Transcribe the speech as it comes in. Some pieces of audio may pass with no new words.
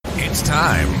It's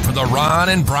time for the Ron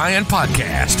and Brian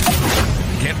Podcast.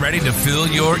 Get ready to fill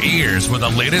your ears with the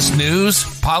latest news,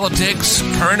 politics,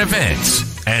 current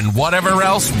events, and whatever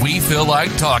else we feel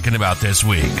like talking about this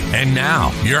week. And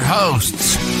now, your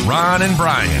hosts, Ron and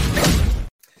Brian.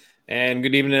 And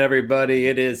good evening, everybody.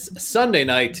 It is Sunday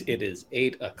night. It is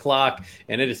 8 o'clock,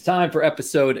 and it is time for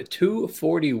episode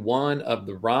 241 of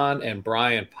the Ron and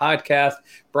Brian podcast.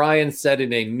 Brian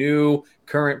setting a new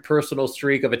current personal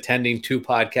streak of attending 2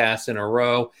 podcasts in a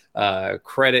row.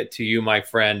 Credit to you, my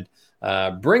friend.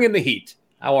 Bringing the heat.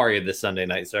 How are you this Sunday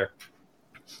night, sir?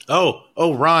 Oh,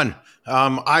 Ron.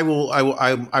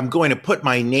 I'm going to put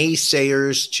my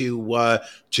naysayers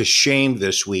to shame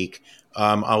this week.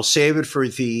 I'll save it for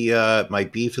the my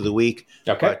beef of the week.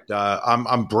 Okay, but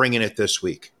I'm bringing it this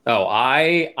week. Oh,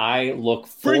 I look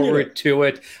forward to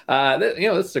it.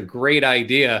 This is a great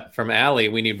idea from Allie.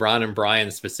 We need Ron and Brian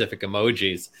specific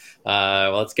emojis.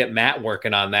 Let's get Matt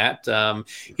working on that.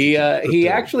 He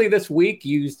actually this week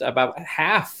used about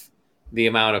half the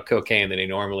amount of cocaine that he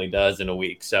normally does in a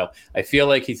week. So I feel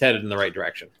like he's headed in the right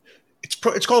direction.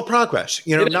 It's called progress.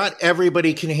 Not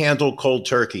everybody can handle cold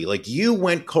turkey. Like you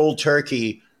went cold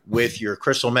turkey with your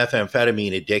crystal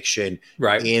methamphetamine addiction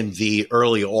right in the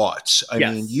early aughts. I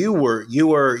mean, you were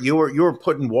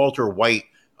putting Walter White,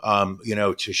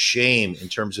 to shame in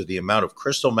terms of the amount of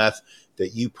crystal meth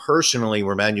that you personally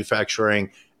were manufacturing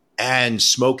and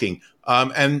smoking.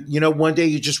 One day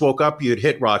you just woke up, you'd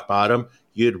hit rock bottom.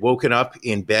 You'd woken up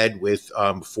in bed with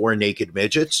 4 naked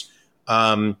midgets.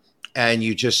 And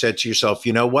you just said to yourself,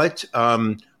 you know what?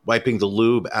 Wiping the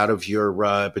lube out of your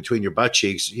between your butt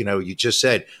cheeks, you just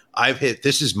said,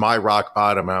 this is my rock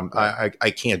bottom.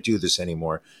 I can't do this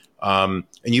anymore. And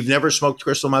you've never smoked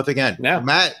crystal meth again. No.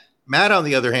 Matt, on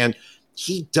the other hand,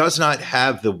 he does not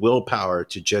have the willpower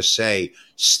to just say,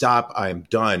 stop, I'm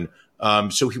done.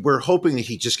 So we're hoping that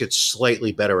he just gets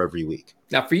slightly better every week.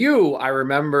 Now for you, I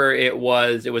remember it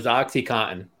was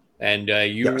OxyContin. And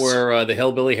you were the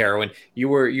hillbilly heroin. You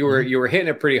were hitting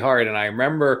it pretty hard. And I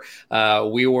remember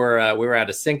we were at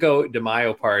a Cinco de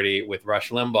Mayo party with Rush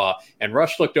Limbaugh, and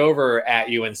Rush looked over at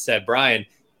you and said, "Brian,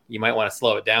 you might want to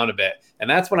slow it down a bit." And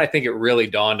that's when I think it really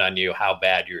dawned on you how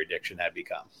bad your addiction had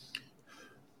become.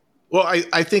 Well,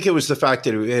 I think it was the fact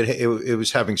that it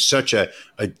was having such a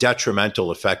detrimental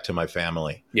effect to my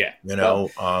family. Yeah,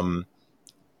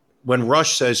 when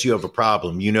Rush says you have a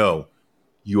problem, you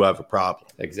have a problem.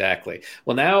 Exactly.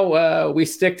 Well, now we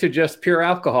stick to just pure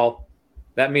alcohol.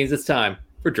 That means it's time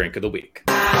for Drink of the Week.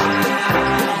 Na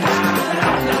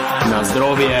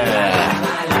zdrowie.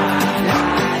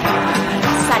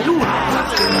 Salud.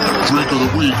 Drink of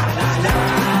the Week.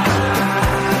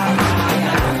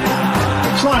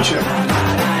 Crunch it.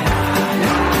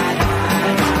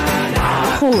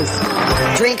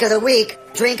 Prost. Drink of the Week.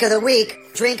 Drink of the Week.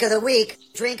 Drink of the Week.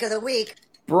 Drink of the Week.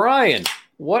 Brian,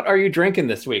 what are you drinking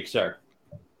this week, sir?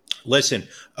 Listen,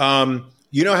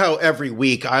 you know how every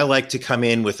week I like to come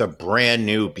in with a brand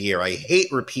new beer. I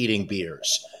hate repeating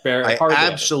beers. I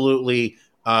absolutely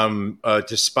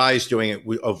despise doing it.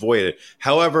 We avoid it.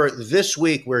 However, this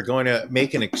week we're going to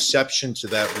make an exception to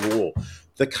that rule.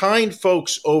 The kind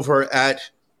folks over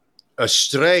at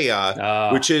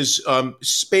Estrella, which is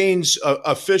Spain's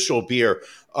official beer,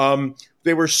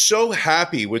 they were so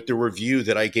happy with the review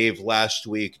that I gave last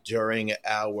week during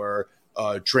our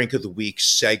Drink of the Week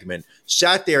segment.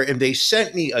 Sat there and they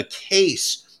sent me a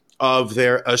case of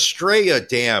their Estrella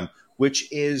Dam, which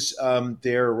is it's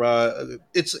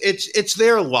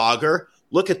their lager.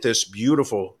 Look at this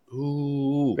beautiful.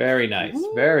 Ooh. Very nice.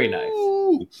 Very nice.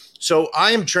 So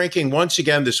I am drinking once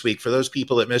again this week, for those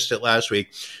people that missed it last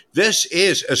week. This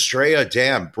is Estrella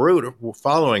Dam, brewed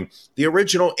following the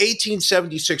original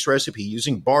 1876 recipe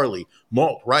using barley,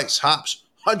 malt, rice, hops,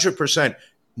 100%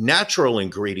 natural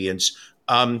ingredients.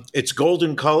 It's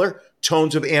golden color,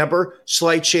 tones of amber,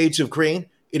 slight shades of green.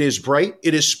 It is bright,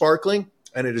 it is sparkling,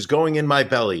 and it is going in my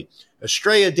belly.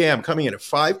 Estrella Dam coming in at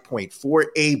 5.4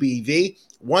 ABV.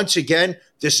 Once again,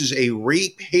 this is a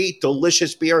repeat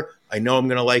delicious beer. I know I'm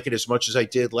going to like it as much as I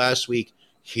did last week.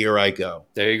 Here I go.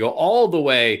 There you go. All the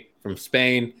way from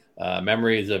Spain.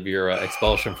 Memories of your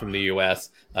expulsion from the U.S.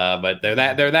 But they're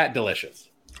that delicious.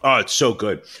 Oh, it's so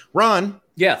good. Ron.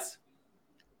 Yes.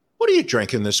 What are you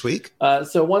drinking this week?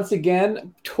 So once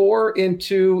again, tore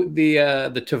into the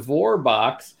Tavor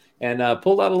box and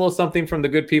pulled out a little something from the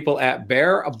good people at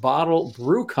Bear Bottle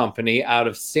Brew Company out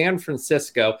of San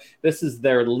Francisco. This is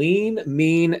their Lean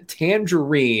Mean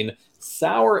Tangerine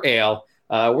Sour Ale.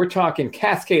 We're talking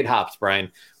Cascade hops,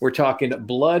 Brian. We're talking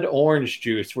blood orange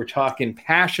juice. We're talking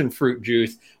passion fruit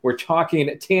juice. We're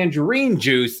talking tangerine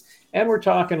juice. and we're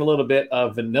talking a little bit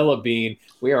of vanilla bean.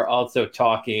 We are also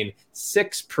talking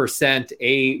 6%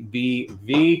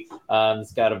 ABV.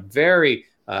 It's got a very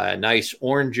nice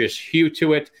orangish hue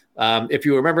to it. If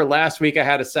you remember last week, I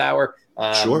had a sour.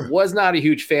 Sure. Was not a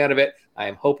huge fan of it. I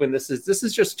am hoping this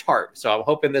is just tart. So I'm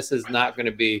hoping this is not going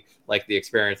to be like the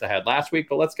experience I had last week,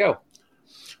 but let's go.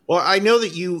 Well, I know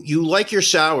that you like your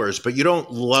sours, but you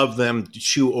don't love them to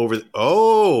chew over.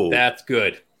 Oh, that's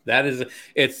good.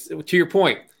 It's to your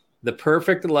point, the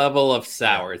perfect level of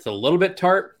sour. It's a little bit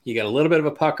tart. You get a little bit of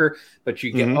a pucker, but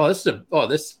you get, I'm going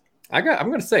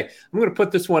to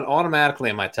put this one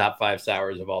automatically in my top 5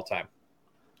 sours of all time.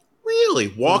 Really?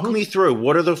 Walk me through.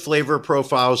 What are the flavor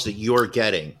profiles that you're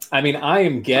getting? I mean,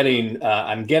 I'm getting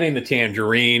the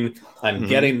tangerine. I'm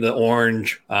getting the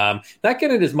orange. Not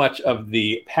getting as much of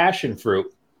the passion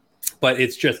fruit, but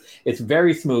it's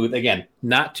very smooth. Again,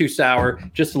 not too sour,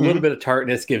 just a little bit of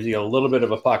tartness gives you a little bit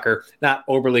of a pucker, not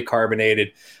overly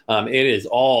carbonated. It is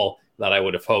all that I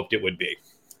would have hoped it would be.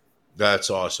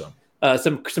 That's awesome.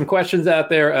 Some questions out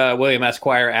there. William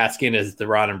Esquire asking, is the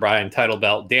Ron and Brian title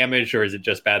belt damaged or is it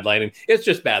just bad lighting? It's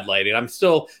just bad lighting. I'm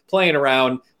still playing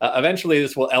around. Eventually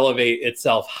this will elevate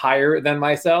itself higher than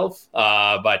myself.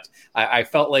 But I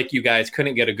felt like you guys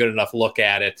couldn't get a good enough look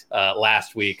at it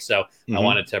last week. So I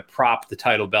wanted to prop the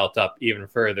title belt up even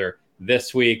further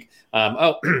this week.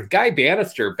 Guy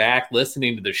Bannister back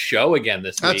listening to the show again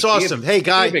this week. That's awesome. Hey,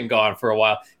 Guy. He's been gone for a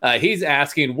while. He's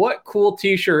asking, what cool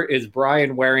t-shirt is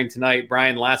Brian wearing tonight?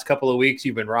 Brian, last couple of weeks,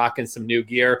 you've been rocking some new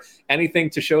gear. Anything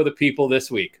to show the people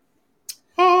this week?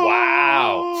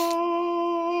 Wow.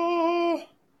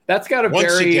 That's got a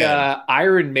very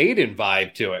Iron Maiden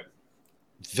vibe to it.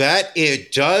 That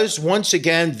it does. Once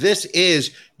again, this is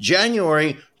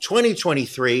January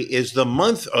 2023 is the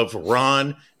month of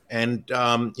Ron. And,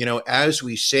 as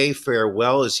we say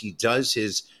farewell, as he does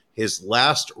his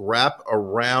last wrap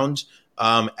around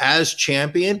as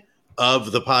champion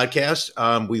of the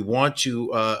podcast, we want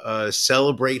to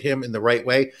celebrate him in the right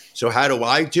way. So how do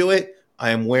I do it?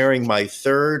 I am wearing my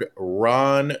 3rd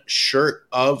Ron shirt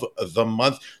of the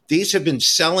month. These have been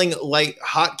selling like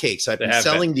hotcakes. I've been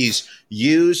selling these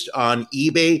used on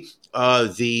eBay,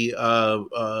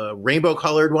 the rainbow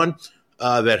colored one.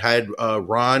 That had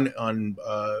Ron on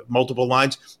multiple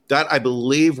lines. That, I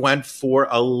believe, went for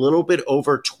a little bit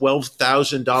over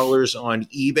 $12,000 on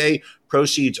eBay.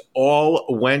 Proceeds all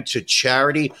went to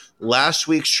charity. Last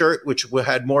week's shirt, which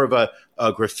had more of a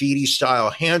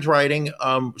graffiti-style handwriting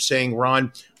saying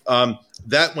Ron,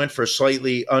 that went for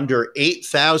slightly under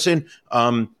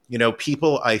 $8,000.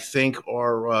 People, I think,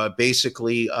 are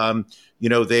basically,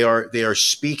 they are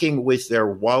speaking with their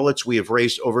wallets. We have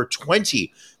raised over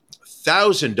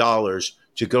 $20,000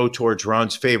 to go towards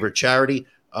Ron's favorite charity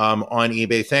on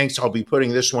eBay. Thanks. I'll be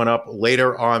putting this one up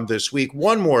later on this week.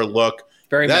 One more look.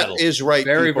 Very metal. That is right,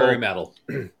 very, people. very metal.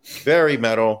 Very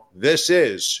metal. This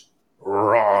is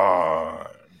Ron.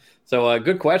 So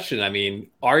good question. I mean,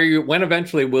 when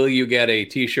eventually will you get a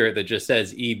t-shirt that just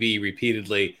says EB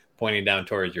repeatedly pointing down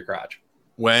towards your crotch?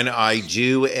 When I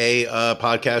do a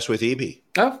podcast with EB.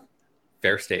 Oh,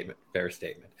 fair statement. Fair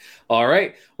statement. All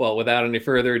right. Well, without any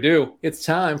further ado, it's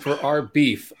time for our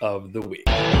beef of the week.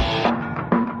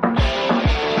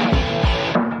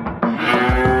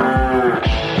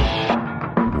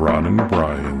 Ron and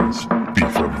Brian's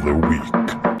beef of the week.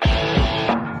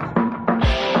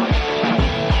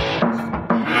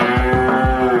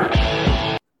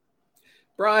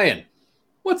 Brian,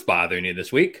 what's bothering you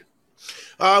this week?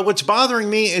 What's bothering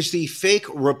me is the fake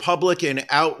Republican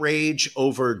outrage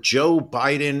over Joe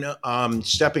Biden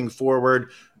stepping forward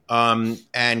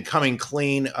and coming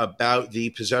clean about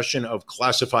the possession of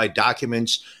classified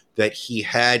documents that he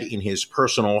had in his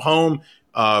personal home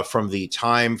from the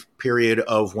time period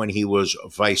of when he was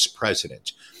vice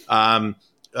president.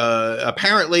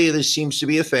 Apparently, this seems to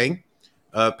be a thing.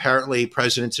 Apparently,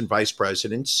 presidents and vice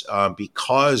presidents,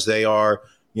 because they are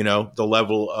the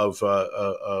level of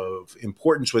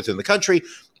importance within the country,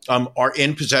 are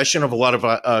in possession of a lot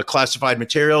of classified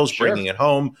materials, bringing it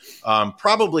home.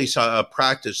 Probably a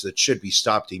practice that should be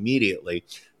stopped immediately.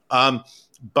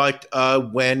 But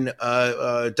when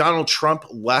Donald Trump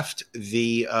left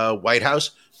the White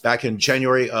House back in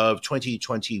January of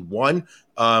 2021,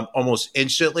 almost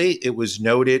instantly it was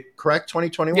noted, correct?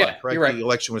 2021, yeah, correct? You're right. The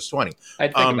election was 20. I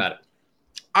had to think about it.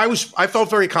 I felt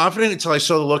very confident until I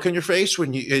saw the look on your face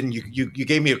when you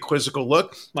gave me a quizzical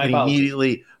look. And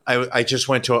immediately I just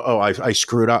went to, I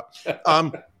screwed up.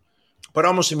 But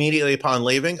almost immediately upon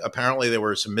leaving, apparently there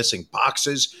were some missing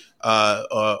boxes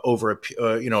over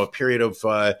a period of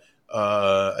a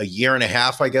year and a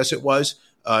half, I guess it was.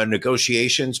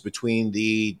 negotiations between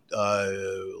the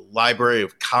Library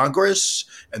of Congress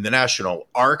and the National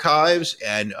Archives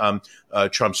and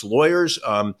Trump's lawyers,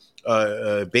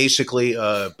 basically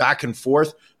back and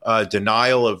forth,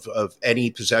 denial of any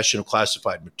possession of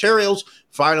classified materials.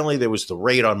 Finally, there was the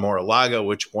raid on Mar-a-Lago, at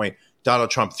which point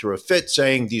Donald Trump threw a fit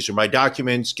saying, these are my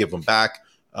documents, give them back.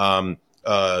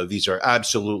 These are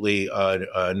absolutely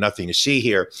nothing to see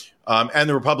here. And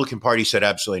the Republican Party said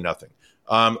absolutely nothing.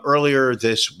 Earlier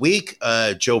this week,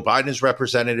 Joe Biden's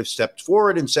representative stepped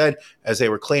forward and said, as they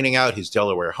were cleaning out his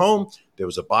Delaware home, there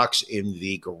was a box in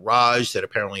the garage that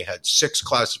apparently had 6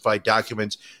 classified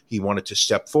documents. He wanted to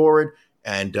step forward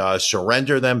and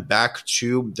surrender them back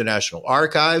to the National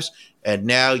Archives. And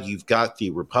now you've got the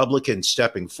Republicans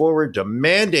stepping forward,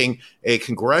 demanding a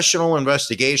congressional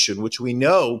investigation, which we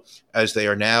know, as they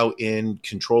are now in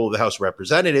control of the House of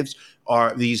Representatives,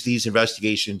 are these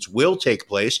investigations will take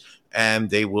place, and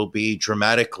they will be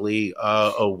dramatically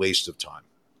a waste of time.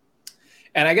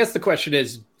 And I guess the question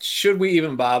is, should we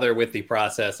even bother with the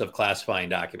process of classifying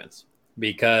documents?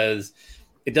 Because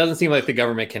it doesn't seem like the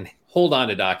government can hold on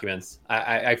to documents.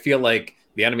 I feel like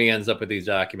the enemy ends up with these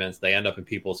documents. They end up in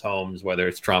people's homes, whether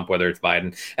it's Trump, whether it's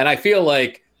Biden. And I feel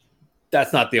like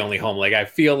that's not the only home. Like, I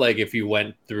feel like if you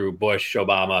went through Bush,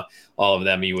 Obama, all of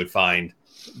them, you would find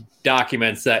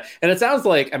documents that, and it sounds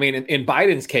like, I mean, in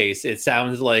Biden's case, it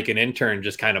sounds like an intern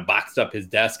just kind of boxed up his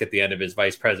desk at the end of his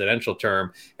vice presidential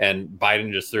term, and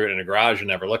Biden just threw it in a garage and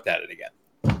never looked at it again.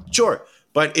 Sure.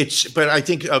 But I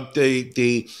think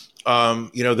the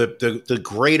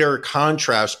greater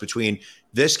contrast between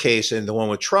this case and the one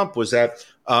with Trump was that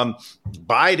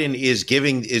Biden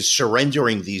is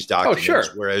surrendering these documents, oh,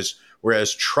 sure.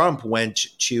 whereas Trump went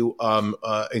to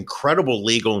incredible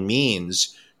legal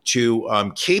means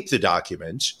to keep the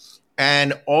documents,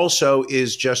 and also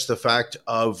is just the fact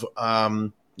of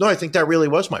no, I think that really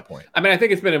was my point. I mean, I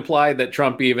think it's been implied that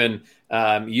Trump even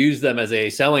used them as a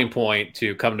selling point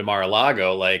to come to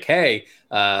Mar-a-Lago, like, hey,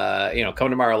 come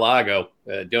to Mar-a-Lago,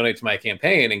 donate to my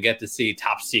campaign and get to see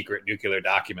top secret nuclear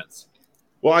documents.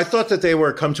 Well, I thought that they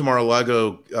were come to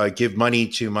Mar-a-Lago, give money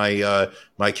to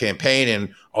my campaign,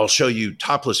 and I'll show you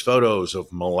topless photos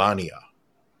of Melania.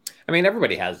 I mean,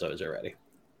 everybody has those already.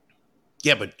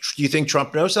 Yeah, but do you think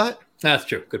Trump knows that? That's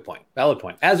true. Good point. Valid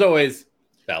point. As always,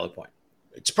 valid point.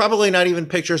 It's probably not even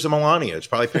pictures of Melania. It's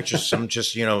probably pictures of some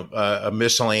just, a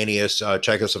miscellaneous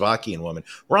Czechoslovakian woman.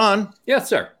 Ron. Yes,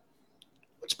 sir.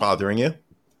 What's bothering you?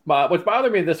 What's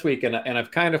bothering me this week, and I've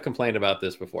kind of complained about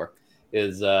this before,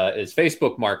 is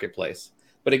Facebook Marketplace.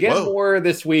 But again, more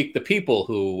this week, the people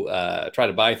who try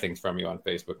to buy things from you on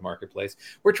Facebook Marketplace,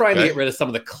 we're trying to get rid of some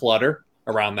of the clutter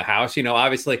around the house.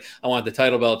 Obviously, I want the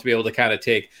title belt to be able to kind of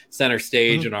take center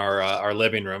stage in our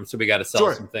living room. So we got to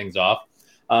sell some things off.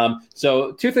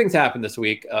 So 2 things happened this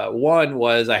week. One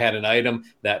was I had an item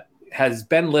that has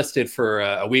been listed for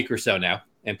a week or so now,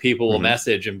 and people will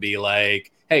message and be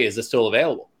like, hey, is this still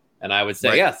available? And I would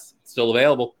say, yes, it's still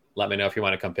available. Let me know if you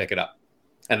want to come pick it up.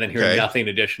 And then hear nothing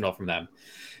additional from them.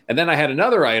 And then I had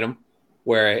another item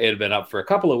where it had been up for a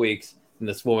couple of weeks, and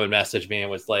this woman messaged me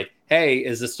and was like, hey,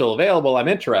 is this still available? I'm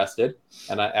interested.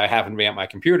 And I happened to be at my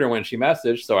computer when she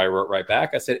messaged, so I wrote right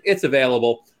back. I said, it's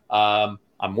available.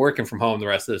 I'm working from home the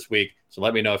rest of this week, so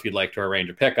let me know if you'd like to arrange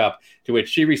a pickup. To which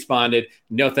she responded,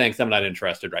 no thanks, I'm not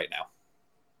interested right now.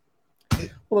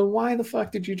 Well, then why the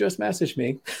fuck did you just message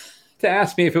me to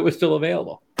ask me if it was still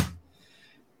available?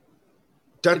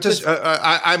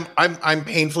 I'm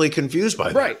painfully confused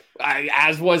by that. Right.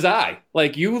 As was I.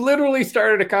 Like, you literally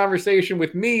started a conversation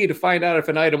with me to find out if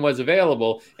an item was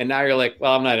available, and now you're like,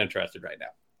 well, I'm not interested right now.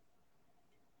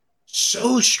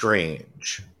 So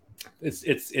strange.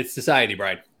 It's society,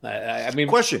 Brian. I mean,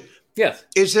 question. Yes.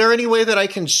 Is there any way that I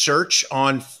can search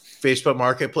on Facebook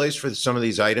Marketplace for some of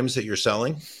these items that you're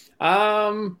selling?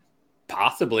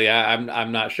 Possibly.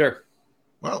 I'm not sure.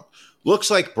 Well, looks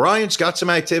like Brian's got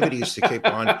some activities to keep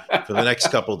on for the next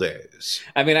couple days.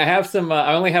 I mean, I have some.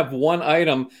 I only have one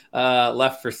item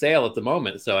left for sale at the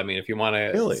moment. So, I mean, if you want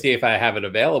to see if I have it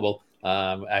available,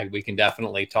 we can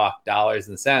definitely talk dollars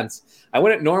and cents. I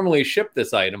wouldn't normally ship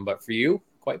this item, but for you,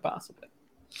 quite possibly.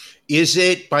 Is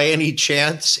it by any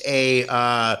chance a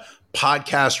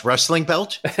podcast wrestling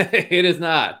belt? It is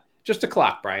not. Just a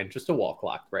clock, Brian. Just a wall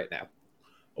clock right now.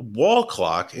 A wall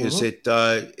clock? Is it?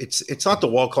 It's not the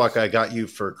wall clock I got you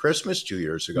for Christmas 2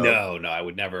 years ago. No, I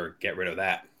would never get rid of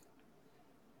that.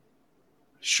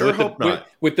 Sure hope not.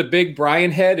 With the big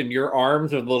Brian head and your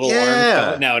arms with little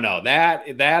arms. No,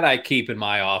 that I keep in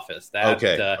my office. That,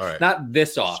 all right. Not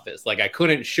this office. Like I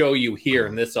couldn't show you here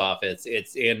in this office.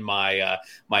 It's in my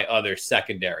my other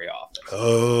secondary office.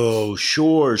 Oh,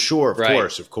 sure.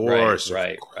 Of course.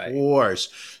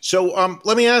 So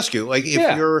let me ask you, like, if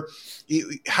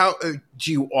how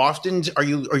do you often, are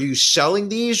you selling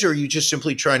these, or are you just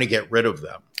simply trying to get rid of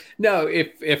them? No,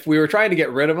 if we were trying to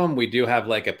get rid of them, we do have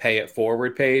like a pay it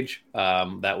forward page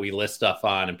that we list stuff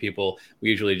on, and we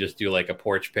usually just do like a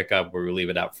porch pickup where we leave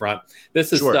it out front.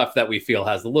 This is stuff that we feel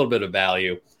has a little bit of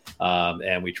value,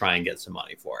 and we try and get some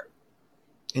money for it.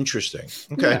 Interesting.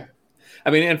 Okay. Yeah. I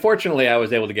mean, unfortunately, I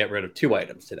was able to get rid of 2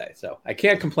 items today, so I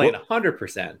can't complain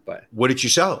 100%. But what did you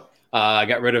sell? I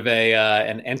got rid of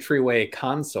an entryway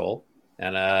console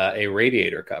and a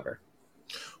radiator cover.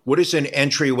 What is an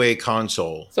entryway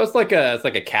console? So it's like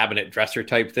a cabinet dresser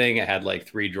type thing. It had like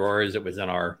 3 drawers. It was in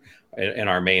our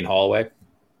main hallway.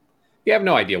 You have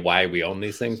no idea why we own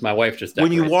these things. My wife just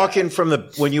when you walk in from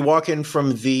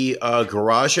the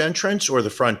garage entrance or the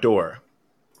front door.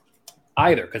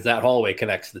 Either, because that hallway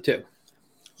connects the 2.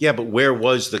 Yeah, but where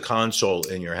was the console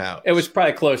in your house? It was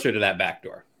probably closer to that back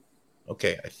door.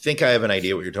 Okay, I think I have an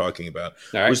idea what you're talking about.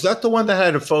 All right. Was that the one that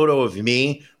had a photo of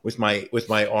me with my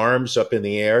arms up in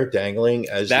the air dangling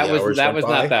as that the was hours that went was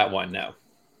by? not that one?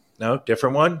 No,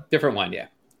 different one. Different one. Yeah.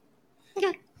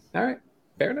 Okay. All right.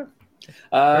 Fair enough.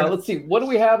 Let's see. What do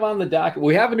we have on the docket?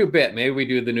 We have a new bit. Maybe we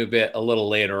do the new bit a little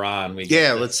later on.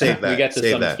 Let's save that. We get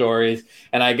to some stories,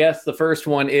 and I guess the first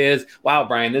one is, wow,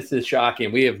 Brian, this is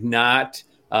shocking. We have not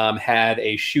had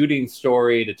a shooting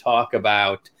story to talk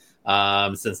about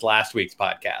since last week's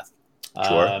podcast.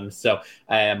 Sure.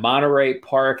 Monterey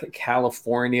Park,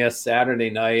 California, Saturday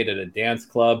night at a dance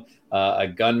club, a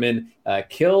gunman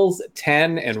kills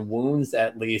 10 and wounds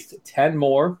at least 10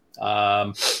 more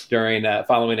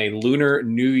following a Lunar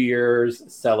New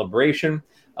Year's celebration.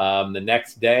 The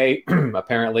next day,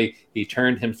 apparently, he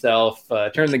turned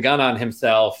the gun on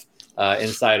himself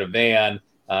inside a van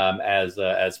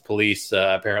as police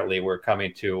apparently were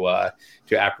coming to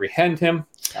apprehend him.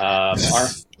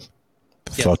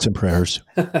 Thoughts and prayers.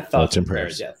 Thoughts and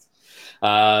prayers. Yes.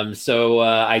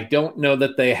 I don't know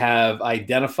that they have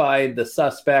identified the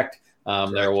suspect.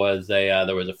 There was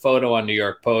a photo on New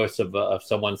York Post of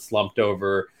someone slumped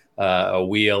over a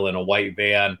wheel in a white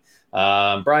van.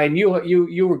 Brian,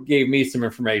 you gave me some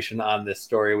information on this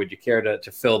story. Would you care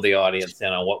to fill the audience in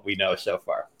on what we know so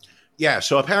far? Yeah,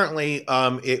 so apparently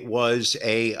it was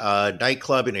a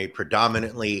nightclub in a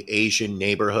predominantly Asian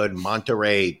neighborhood,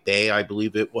 Monterrey Bay, I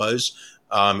believe it was,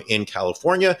 in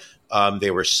California.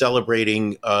 They were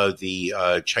celebrating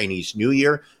the Chinese New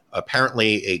Year.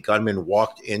 Apparently, a gunman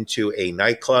walked into a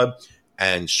nightclub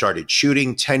and started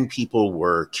shooting. 10 people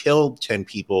were killed. 10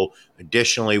 people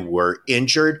additionally were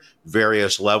injured,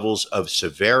 various levels of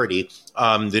severity.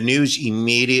 The news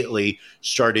immediately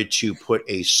started to put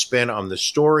a spin on the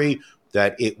story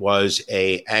that it was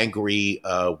a angry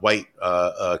white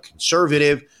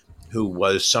conservative who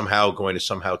was going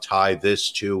to tie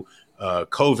this to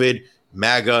COVID,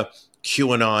 MAGA,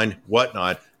 QAnon,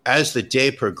 whatnot. As the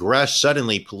day progressed,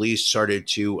 suddenly police started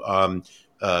to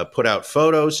put out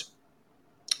photos.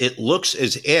 It looks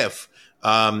as if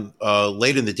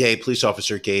late in the day, a police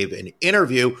officer gave an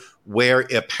interview where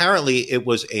apparently it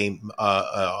was a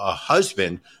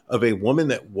husband of a woman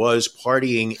that was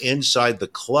partying inside the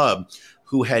club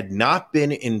who had not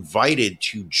been invited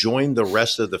to join the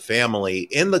rest of the family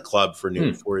in the club for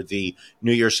the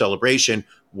New Year celebration,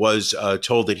 was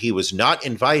told that he was not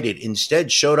invited,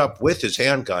 instead showed up with his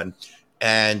handgun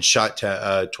and shot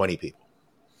 20 people.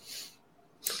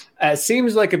 It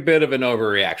seems like a bit of an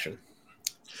overreaction.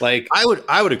 Like I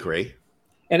would agree.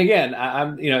 And again,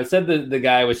 it said the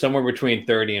guy was somewhere between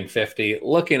 30 and 50.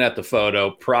 Looking at the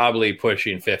photo, probably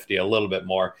pushing 50, a little bit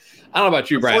more. I don't know about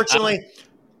you, Brian. Unfortunately,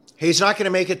 he's not going to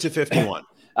make it to 51.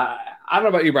 I don't know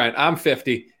about you, Brian. I'm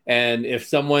 50. And if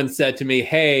someone said to me,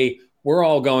 hey, we're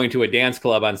all going to a dance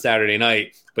club on Saturday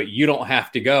night, but you don't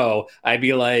have to go, I'd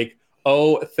be like,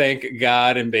 oh, thank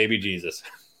God and baby Jesus.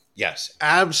 Yes,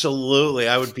 absolutely.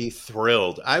 I would be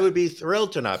thrilled. I would be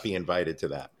thrilled to not be invited to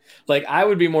that. Like, I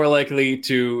would be more likely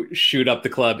to shoot up the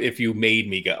club if you made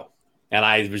me go. And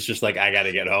I was just like, I got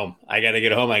to get home. I got to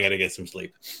get some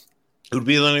sleep. It would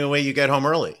be the only way you get home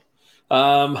early.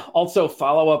 Also,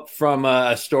 follow up from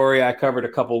a story I covered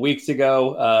a couple weeks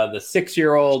ago. The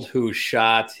 6-year-old who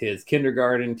shot his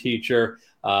kindergarten teacher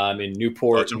in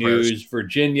Newport News,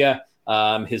 Virginia.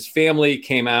 His family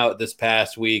came out this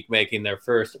past week making their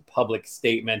first public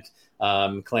statement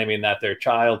claiming that their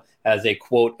child has a,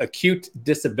 quote, acute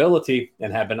disability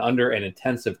and had been under an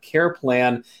intensive care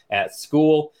plan at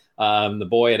school. The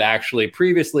boy had actually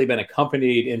previously been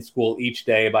accompanied in school each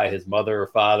day by his mother or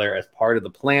father as part of the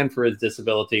plan for his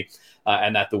disability,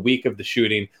 and that the week of the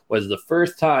shooting was the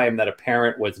first time that a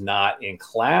parent was not in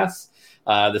class.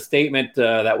 The statement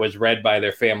that was read by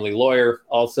their family lawyer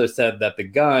also said that the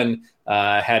gun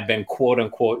had been, quote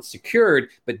unquote, secured,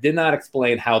 but did not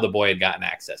explain how the boy had gotten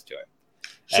access to it.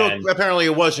 So apparently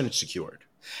it wasn't secured.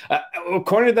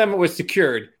 According to them, it was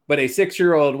secured, but a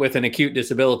 6-year-old with an acute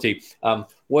disability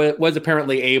was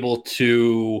apparently able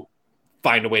to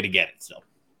find a way to get it still.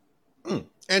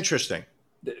 Interesting.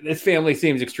 This family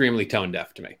seems extremely tone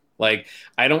deaf to me. Like,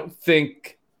 I don't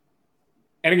think,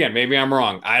 and again, maybe I'm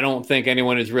wrong, I don't think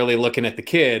anyone is really looking at the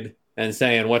kid and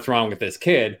saying, what's wrong with this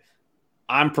kid?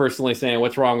 I'm personally saying,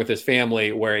 what's wrong with this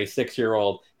family where a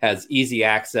 6-year-old has easy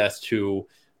access to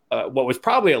what was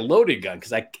probably a loaded gun?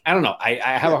 Because I don't know. I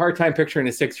have a hard time picturing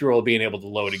a 6-year-old being able to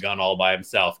load a gun all by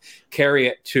himself, carry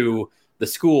it to the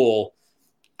school.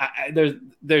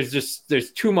 There's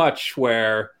too much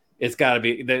where it's got to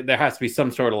be, there has to be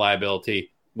some sort of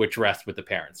liability which rests with the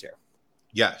parents here.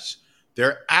 Yes,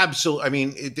 they're absolutely. I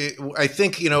mean, I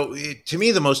think, to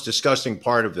me, the most disgusting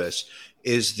part of this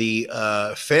is the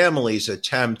family's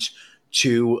attempt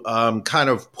to kind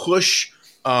of push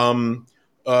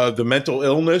the mental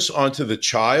illness onto the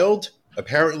child.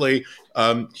 Apparently,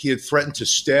 he had threatened to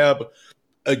stab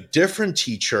a different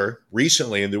teacher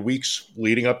recently in the weeks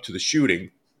leading up to the shooting.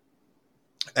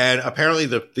 And apparently,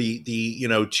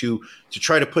 to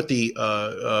try to put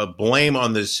the blame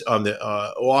on this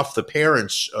off the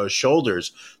parents'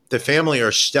 shoulders, the family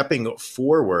are stepping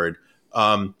forward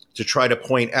to try to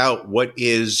point out what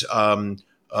is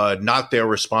not their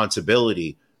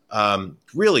responsibility.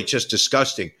 Really, just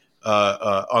disgusting.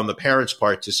 On the parents'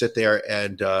 part to sit there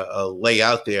and lay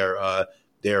out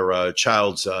their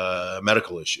child's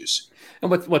medical issues. And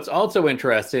what's also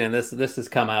interesting, and this has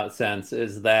come out since,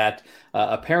 is that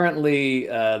apparently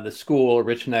the school,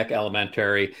 Rich Neck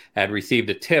Elementary, had received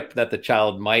a tip that the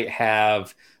child might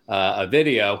have a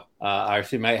video, or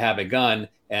she might have a gun,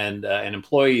 and an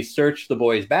employee searched the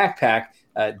boy's backpack,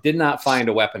 did not find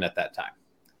a weapon at that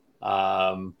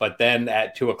time. But then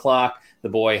at 2:00, the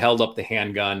boy held up the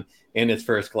handgun in his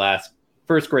first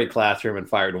grade classroom and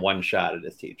fired one shot at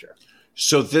his teacher.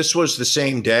 So this was the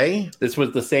same day? This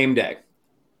was the same day.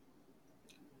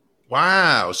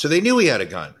 Wow. So they knew he had a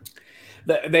gun.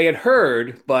 They had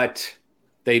heard, but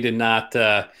they did not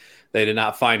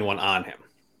find one on him.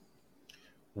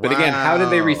 But again, how did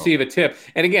they receive a tip?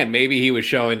 And again, maybe he was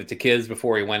showing it to kids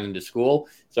before he went into school.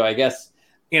 So I guess,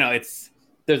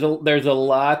 there's a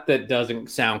lot that doesn't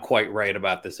sound quite right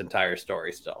about this entire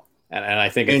story still. And I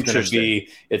think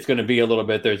it's going to be a little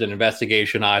bit, there's an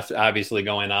investigation obviously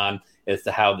going on as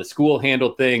to how the school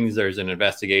handled things. There's an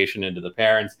investigation into the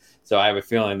parents. So I have a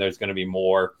feeling there's going to be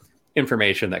more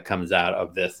information that comes out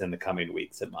of this in the coming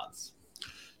weeks and months.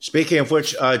 Speaking of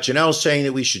which, Janelle's saying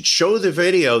that we should show the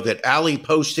video that Ali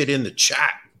posted in the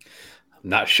chat. I'm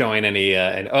not showing any.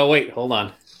 Oh, wait, hold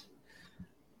on.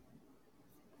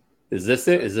 Is this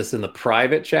it? Is this in the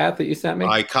private chat that you sent me?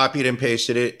 I copied and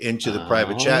pasted it into the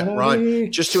private chat, Ron,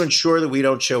 just to ensure that we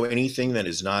don't show anything that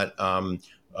is not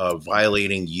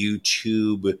violating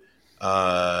YouTube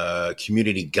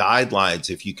community guidelines.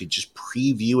 If you could just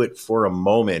preview it for a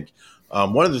moment.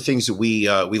 One of the things that we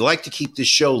like to keep this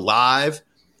show live.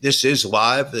 This is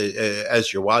live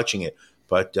as you're watching it,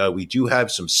 but we do have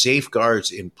some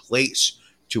safeguards in place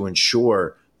to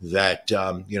ensure that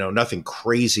nothing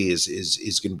crazy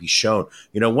is going to be shown.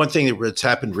 One thing that's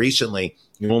happened recently,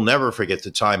 we'll never forget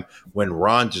the time when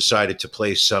Ron decided to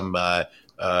play some.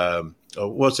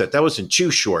 What's that? That wasn't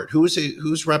Too Short.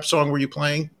 Whose rap song were you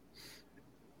playing?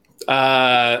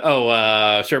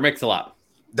 Sir Mix-a-Lot.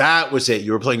 That was it.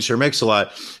 You were playing Sir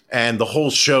Mix-a-Lot, and the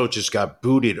whole show just got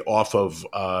booted off of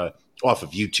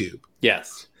YouTube.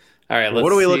 Yes. All right,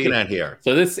 what are we looking at here?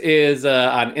 So this is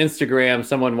on Instagram,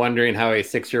 someone wondering how a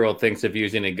 6-year-old thinks of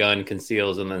using a gun,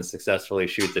 conceals, and then successfully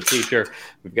shoots a teacher.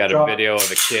 We've got a video of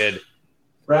a kid.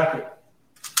 Rack it.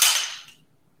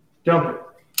 Dump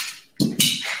it.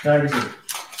 Magazine.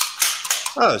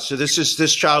 Oh, so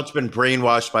this child's been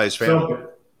brainwashed by his family. Dump it.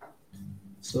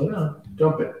 Slow down.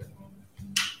 Dump it.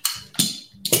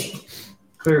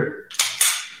 Clear it.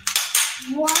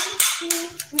 1, 2,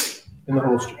 3. In the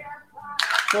holster.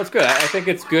 Well, it's good. I think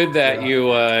it's good that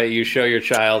you show your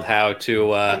child how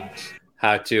to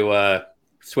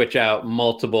switch out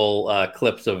multiple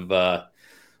clips of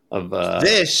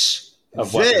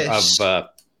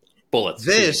bullets.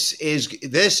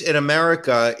 This in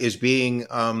America is being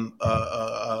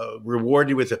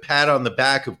rewarded with a pat on the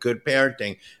back of good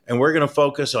parenting, and we're going to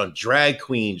focus on drag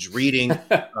queens reading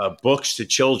books to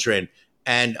children,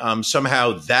 and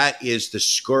somehow that is the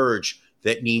scourge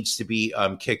that needs to be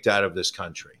kicked out of this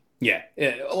country. Yeah,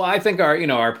 well, I think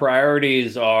our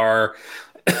priorities are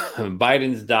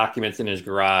Biden's documents in his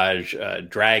garage,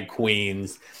 drag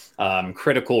queens,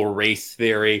 critical race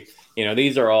theory.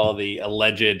 These are all the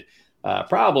alleged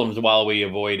problems while we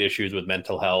avoid issues with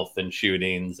mental health and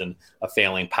shootings and a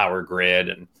failing power grid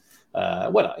and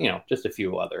just a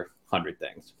few other 100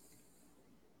 things.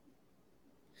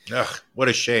 Ugh, what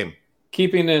a shame.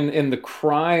 Keeping in the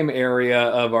crime area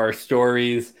of our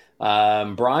stories,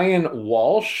 Brian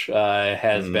Walshe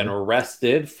has been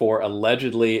arrested for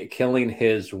allegedly killing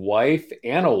his wife,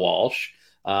 Anna Walshe,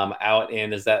 out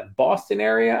in, is that Boston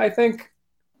area, I think?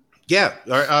 Yeah,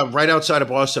 right outside of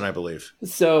Boston, I believe.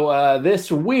 So this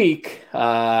week,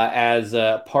 as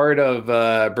part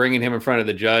of bringing him in front of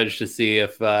the judge to see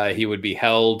if he would be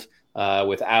held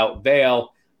without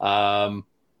bail,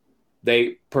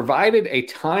 they provided a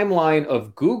timeline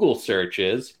of Google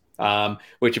searches,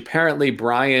 which apparently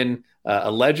Brian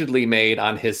allegedly made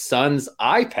on his son's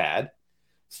iPad,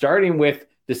 starting with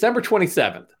December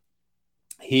 27th.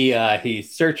 He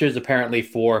searches apparently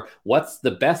for what's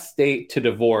the best state to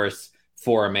divorce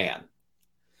for a man.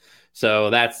 So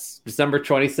that's December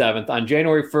 27th. On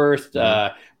January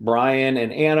 1st, Brian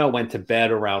and Anna went to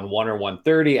bed around 1 or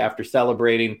 1:30 after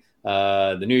celebrating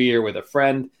the new year with a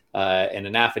friend. In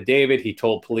an affidavit, he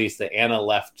told police that Anna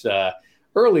left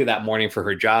early that morning for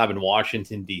her job in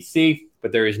Washington, D.C.,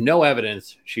 but there is no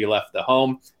evidence she left the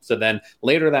home. So then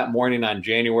later that morning on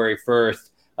January 1st,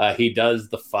 he does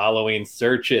the following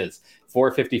searches.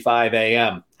 4:55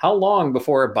 a.m. How long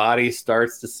before a body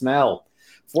starts to smell?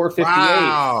 4:58.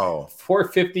 Wow.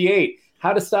 4:58.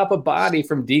 How to stop a body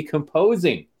from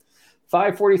decomposing?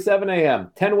 5:47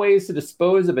 a.m. 10 ways to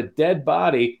dispose of a dead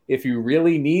body if you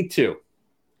really need to.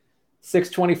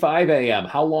 6:25 a.m.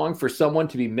 How long for someone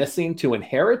to be missing to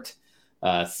inherit?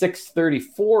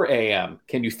 6:34 a.m.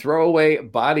 Can you throw away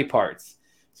body parts?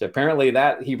 So apparently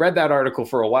that he read that article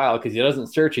for a while because he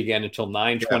doesn't search again until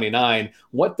 9:29. Yeah.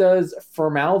 What does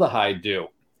formaldehyde do?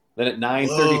 Then at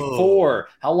 9:34,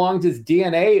 how long does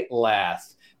DNA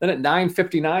last? Then at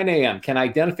 9:59 a.m., can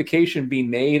identification be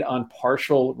made on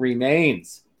partial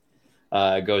remains?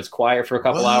 Goes quiet for a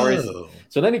couple hours.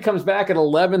 So then he comes back at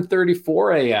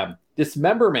 11:34 a.m.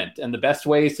 Dismemberment and the best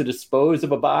ways to dispose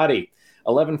of a body.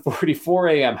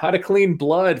 11:44 a.m. How to clean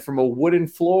blood from a wooden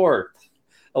floor.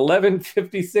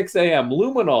 11:56 a.m.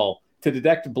 Luminol to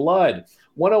detect blood.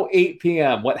 1:08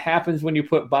 p.m. What happens when you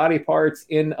put body parts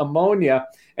in ammonia?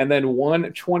 And then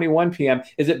 1:21 p.m.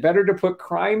 Is it better to put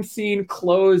crime scene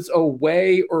clothes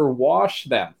away or wash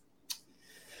them?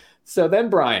 So then,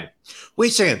 Brian.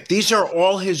 Wait a second. These are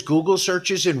all his Google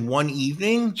searches in one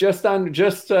evening? Just from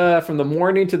the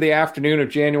morning to the afternoon of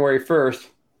January 1st.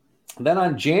 Then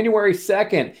on January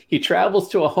 2nd, he travels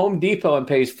to a Home Depot and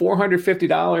pays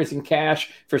 $450 in cash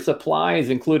for supplies,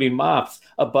 including mops,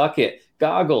 a bucket,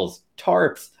 goggles,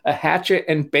 tarps, a hatchet,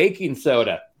 and baking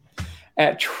soda.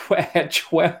 At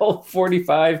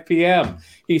 12:45 p.m.,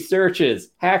 he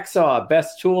searches hacksaw,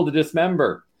 best tool to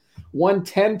dismember.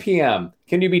 1:10 p.m.,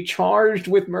 can you be charged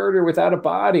with murder without a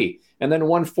body? And then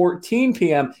 1:14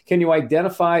 p.m., can you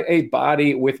identify a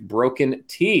body with broken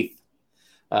teeth?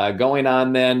 Going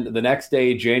on then the next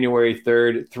day, January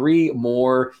 3rd, 3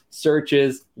 more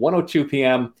searches. 1:02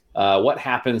 p.m., what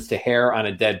happens to hair on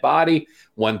a dead body?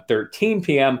 1:13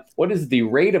 p.m., what is the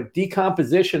rate of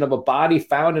decomposition of a body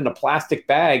found in a plastic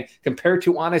bag compared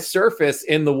to on a surface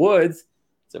in the woods?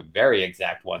 It's a very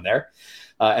exact one there.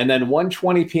 And then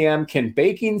 1:20 p.m., can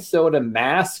baking soda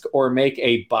mask or make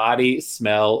a body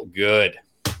smell good?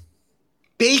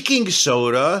 Baking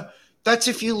soda? That's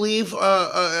if you leave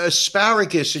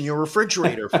asparagus in your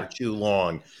refrigerator for too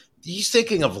long. He's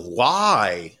thinking of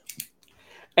lye.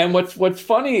 And what's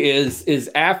funny is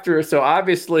after, so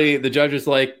obviously the judge is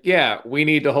like, yeah, we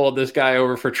need to hold this guy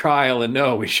over for trial, and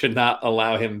no, we should not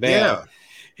allow him bail.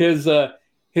 Yeah.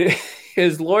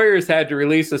 His lawyers had to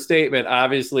release a statement,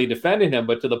 obviously defending him,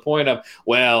 but to the point of,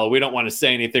 well, we don't want to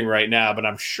say anything right now, but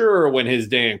I'm sure when his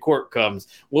day in court comes,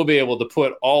 we'll be able to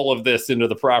put all of this into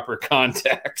the proper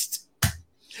context.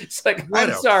 It's like,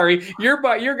 I'm sorry, your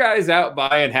guy's out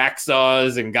buying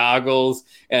hacksaws and goggles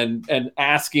and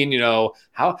asking,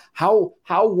 how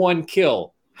one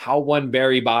kill, how one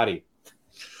bury body.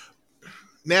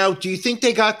 Now, do you think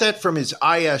they got that from his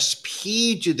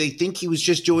ISP? Do they think he was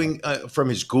just doing from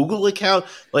his Google account?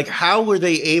 Like, how were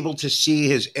they able to see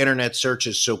his internet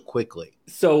searches so quickly?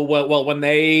 So, well, when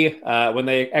they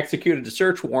executed the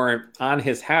search warrant on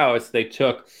his house, they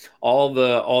took all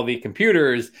the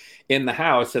computers in the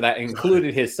house, so that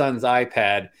included his son's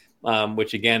iPad,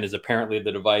 which again is apparently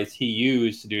the device he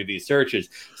used to do these searches.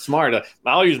 Smart.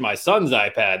 I'll use my son's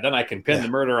iPad, then I can pin the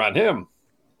murder on him.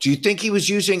 Do you think he was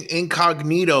using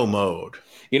incognito mode?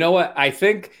 You know what? I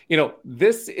think,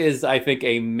 this is, I think,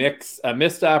 a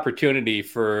missed opportunity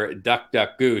for Duck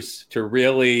Duck Goose to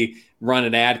really run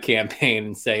an ad campaign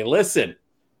and say, listen,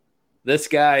 this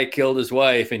guy killed his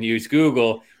wife and used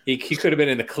Google. He could have been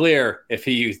in the clear if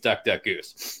he used Duck Duck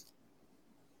Goose.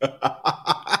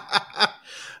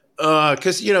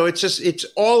 Because, it's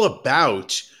all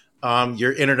about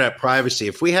your internet privacy.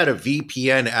 If we had a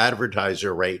VPN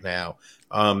advertiser right now,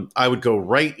 I would go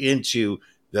right into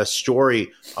the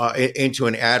story, into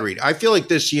an ad read. I feel like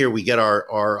this year we get our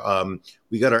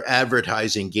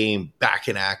advertising game back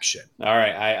in action. All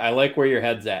right, I like where your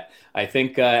head's at. I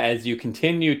think as you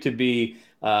continue to be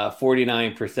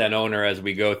 49% owner as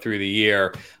we go through the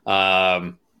year,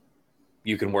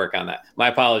 you can work on that. My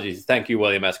apologies. Thank you,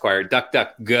 William Esquire. Duck,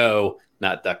 duck, go,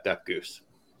 not Duck, duck, goose.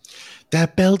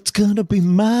 That belt's gonna be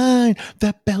mine.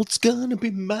 That belt's gonna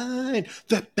be mine.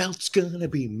 That belt's gonna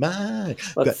be mine.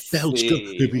 Let's that belt's see.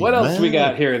 gonna be what mine. else we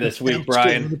got here this week,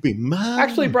 Brian? Gonna be mine.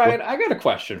 Actually, Brian, I got a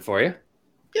question for you.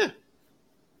 Yeah.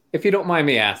 If you don't mind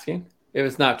me asking, if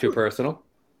it's not too personal,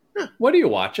 what are you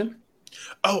watching?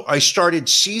 Oh, I started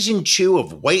season 2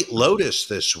 of White Lotus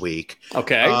this week.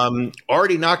 Okay.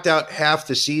 Already knocked out half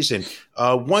the season.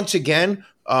 Once again,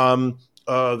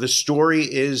 the story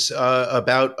is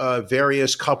about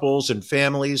various couples and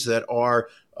families that are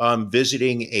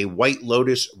visiting a White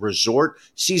Lotus resort.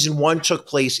 Season 1 took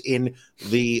place in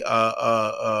the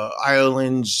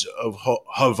islands of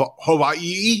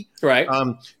Hawaii. Right.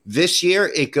 This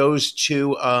year, it goes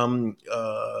to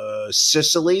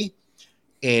Sicily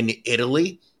in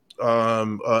Italy.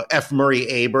 F. Murray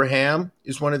Abraham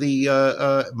is one of the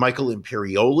Michael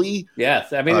Imperioli.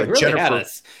 Yes, I mean it really Jennifer,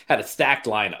 had a stacked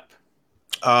lineup.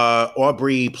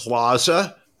 Aubrey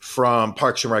Plaza from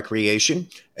Parks and Recreation,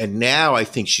 and now I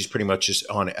think she's pretty much just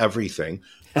on everything.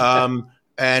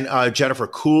 And Jennifer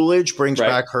Coolidge brings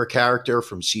back her character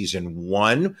from season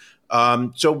 1.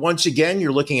 So once again,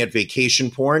 you're looking at vacation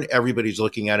porn. Everybody's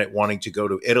looking at it, wanting to go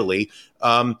to Italy,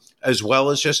 as well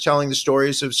as just telling the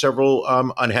stories of several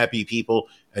unhappy people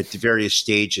at the various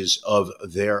stages of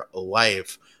their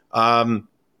life.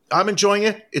 I'm enjoying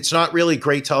it. It's not really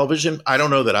great television. I don't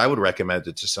know that I would recommend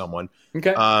it to someone.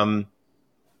 Okay.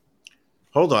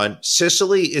 Hold on.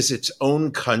 Sicily is its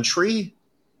own country?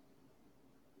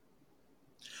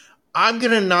 I'm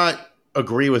going to not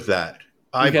agree with that.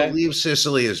 I believe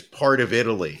Sicily is part of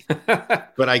Italy,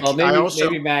 but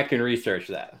maybe Matt can research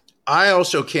that. I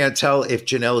also can't tell if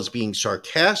Janelle is being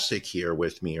sarcastic here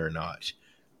with me or not.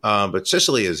 But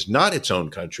Sicily is not its own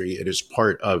country; it is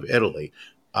part of Italy.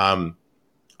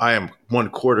 I am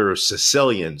 1/4 of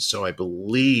Sicilian, so I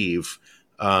believe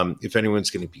if anyone's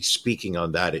going to be speaking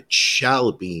on that, it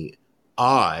shall be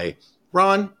I.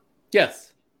 Ron,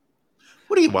 yes.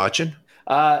 What are you watching?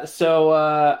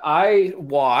 I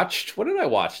watched, what did I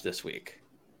watch this week?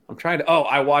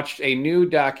 I watched a new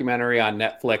documentary on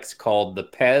Netflix called The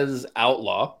Pez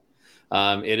Outlaw.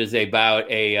 It is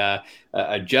about a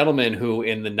gentleman who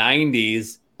in the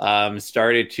 90s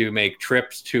started to make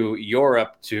trips to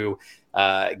Europe to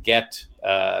get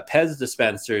Pez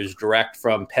dispensers direct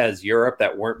from Pez Europe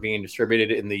that weren't being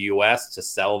distributed in the U.S. to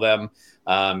sell them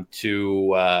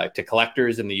to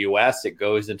collectors in the U.S. It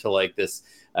goes into like this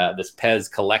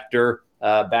Pez collector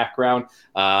background.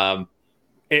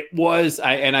 It was,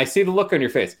 and I see the look on your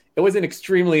face. It was an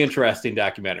extremely interesting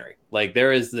documentary. Like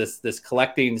there is this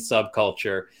collecting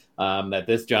subculture that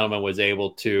this gentleman was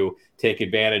able to take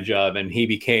advantage of, and he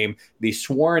became the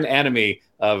sworn enemy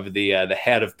of the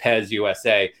head of Pez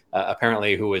USA,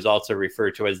 apparently, who is also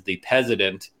referred to as the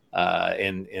Pesident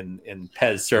in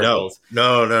Pez circles.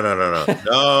 No.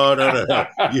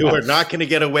 You are not going to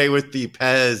get away with the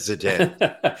President.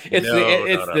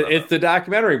 It's the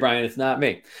documentary, Brian. It's not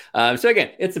me. So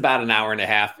again, it's about an hour and a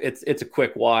half. It's a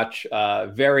quick watch,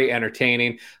 very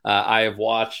entertaining. I have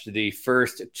watched the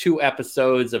first 2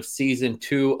 episodes of season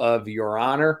 2 of Your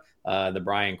Honor, the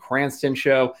Bryan Cranston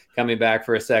show, coming back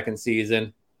for a second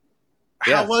season.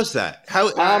 How was that?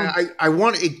 I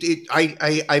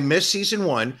missed season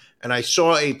 1 and I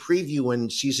saw a preview when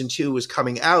season 2 was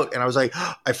coming out and I was like,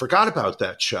 I forgot about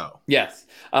that show. Yes.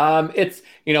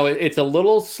 It's a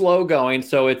little slow going.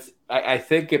 So it's I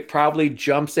think it probably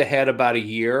jumps ahead about a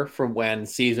year from when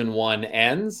season 1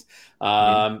 ends.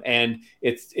 And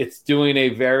it's doing a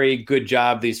very good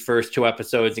job these first 2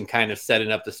 episodes and kind of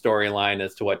setting up the storyline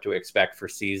as to what to expect for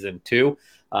season 2.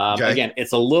 Again,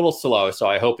 it's a little slow, so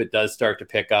I hope it does start to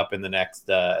pick up in the next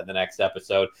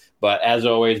episode. But as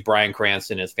always, Bryan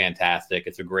Cranston is fantastic.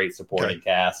 It's a great supporting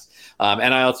cast.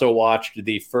 And I also watched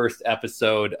the first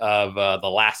episode of The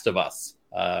Last of Us,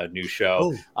 new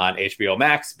show on HBO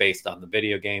Max based on the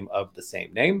video game of the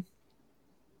same name.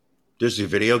 There's a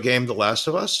video game, The Last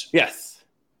of Us? Yes.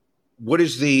 What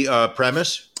is the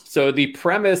premise? So the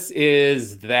premise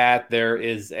is that there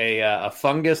is a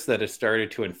fungus that has started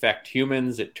to infect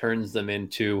humans. It turns them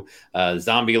into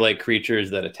zombie-like creatures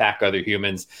that attack other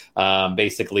humans,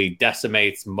 basically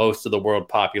decimates most of the world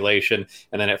population.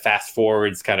 And then it fast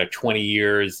forwards kind of 20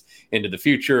 years into the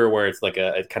future where it's like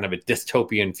a kind of a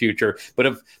dystopian future.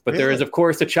 But there is, of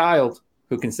course, a child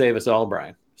who can save us all,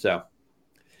 Brian. So,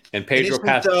 and Pedro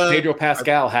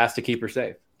Pascal has to keep her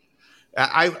safe.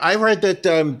 I read that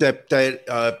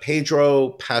Pedro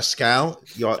Pascal,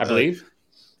 I believe,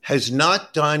 has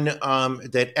not done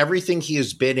that. Everything he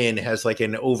has been in has like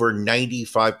an over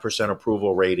 95%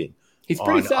 approval rating. He's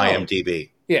pretty solid. IMDb.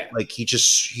 Yeah, like he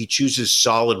chooses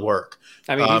solid work.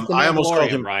 I mean, he's the I almost called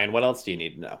him Ryan. What else do you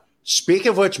need to know? Speaking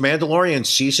of which, Mandalorian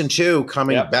season 2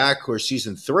 coming back, or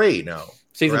season 3 now?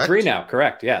 Season 3 now,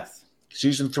 correct? Yes.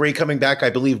 Season 3 coming back, I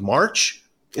believe March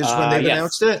is when they've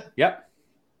announced it. Yep.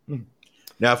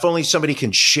 Now, if only somebody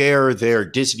can share their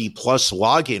Disney Plus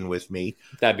login with me.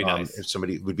 That'd be nice. If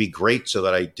somebody would be great, so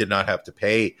that I did not have to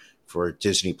pay for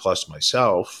Disney Plus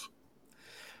myself.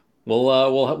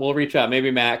 We'll reach out.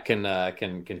 Maybe Matt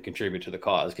can contribute to the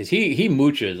cause because he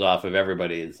mooches off of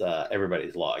everybody's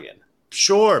login.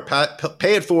 Sure,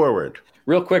 pay it forward.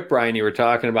 Real quick, Brian, you were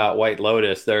talking about White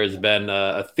Lotus. There has been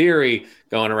a theory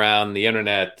going around the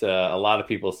internet. A lot of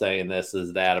people saying this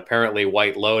is that apparently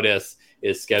White Lotus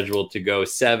is scheduled to go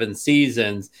 7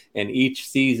 seasons, and each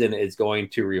season is going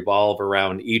to revolve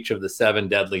around each of the 7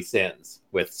 deadly sins,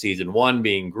 with season 1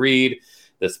 being greed,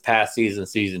 this past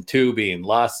season 2 being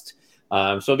lust.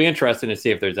 So it'll be interesting to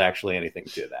see if there's actually anything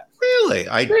to that. Really?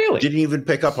 I didn't even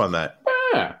pick up on that.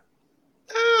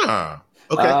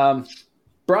 Okay.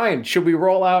 Brian, should we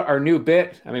roll out our new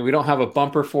bit? I mean, we don't have a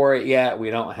bumper for it yet. We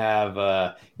don't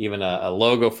have even a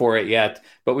logo for it yet,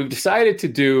 but we've decided to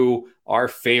do our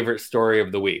favorite story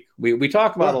of the week. We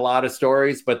talk about a lot of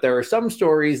stories, but there are some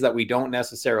stories that we don't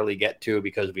necessarily get to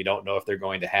because we don't know if they're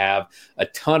going to have a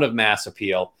ton of mass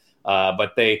appeal.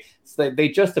 But they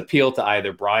just appeal to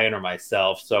either Brian or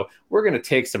myself. So we're going to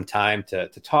take some time to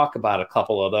talk about a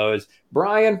couple of those.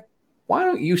 Brian, why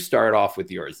don't you start off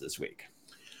with yours this week?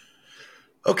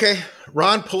 Okay,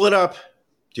 Ron, pull it up.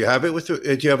 Do you have it with?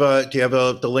 Do you have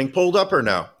the link pulled up or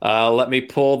no? Let me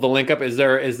pull the link up. Is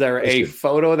there a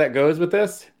photo that goes with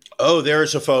this? Oh,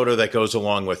 there's a photo that goes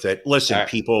along with it. Listen,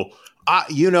 people,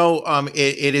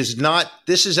 it is not.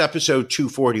 This is episode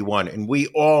 241, and we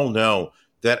all know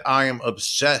that I am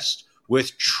obsessed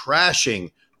with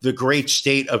trashing the great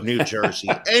state of New Jersey.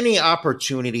 Any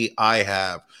opportunity I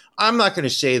have, I'm not going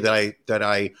to say that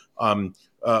I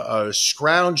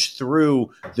scrounge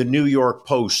through the New York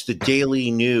Post, the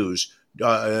Daily News,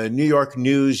 New York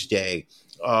Newsday,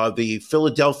 the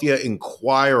Philadelphia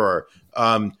Inquirer,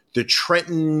 the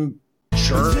Trenton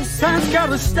Journal.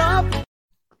 Gotta stop.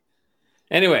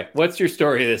 Anyway, what's your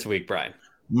story this week, Brian?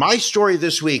 My story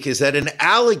this week is that an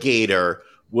alligator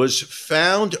was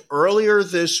found earlier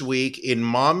this week in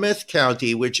Monmouth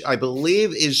County, which I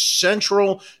believe is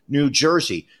central New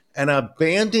Jersey. An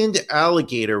abandoned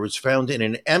alligator was found in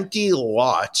an empty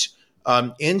lot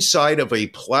inside of a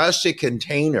plastic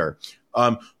container.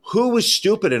 Who was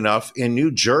stupid enough in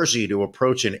New Jersey to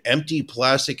approach an empty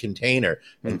plastic container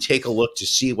and take a look to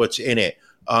see what's in it?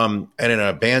 And an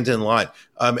abandoned lot,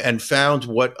 and found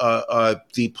what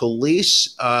the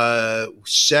police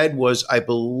said was, I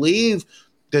believe,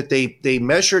 that they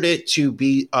measured it to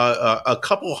be a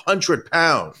couple 100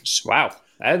 pounds. Wow,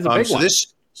 that's a big one.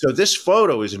 So this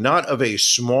photo is not of a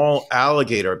small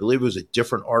alligator. I believe it was a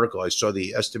different article. I saw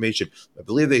the estimation. I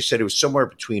believe they said it was somewhere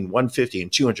between 150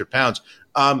 and 200 pounds.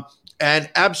 And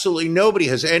absolutely nobody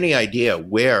has any idea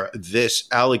where this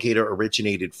alligator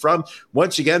originated from.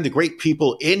 Once again, the great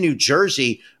people in New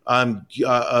Jersey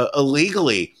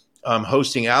illegally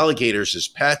hosting alligators as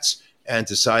pets and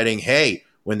deciding, hey,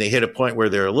 when they hit a point where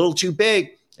they're a little too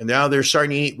big and now they're starting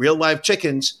to eat real live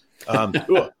chickens,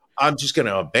 I'm just going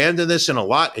to abandon this in a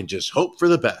lot and just hope for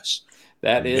the best.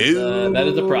 That is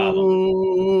a problem.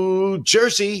 New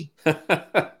Jersey.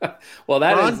 Well,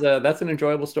 that's an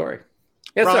enjoyable story.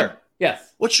 Yes, Ron, sir.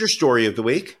 Yes. What's your story of the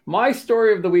week? My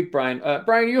story of the week, Brian. Brian,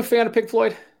 are you a fan of Pink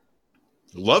Floyd?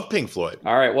 Love Pink Floyd.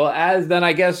 All right. Well,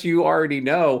 I guess you already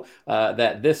know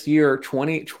that this year,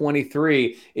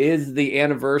 2023, is the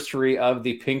anniversary of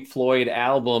the Pink Floyd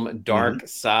album, Dark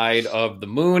Side of the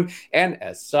Moon. And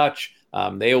as such,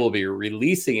 they will be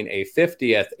releasing a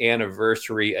 50th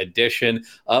anniversary edition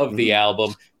of the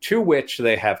album, to which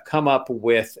they have come up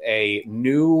with a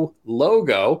new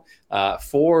logo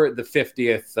for the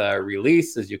 50th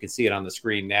release, as you can see it on the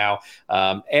screen now.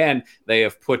 And they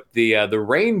have put the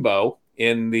rainbow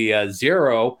in the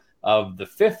 0 of the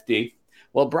 50.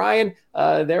 Well, Brian,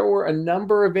 there were a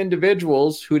number of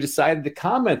individuals who decided to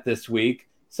comment this week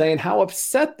saying how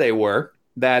upset they were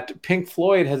that Pink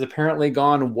Floyd has apparently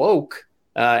gone woke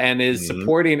and is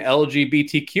supporting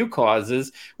LGBTQ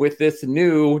causes with this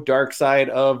new Dark Side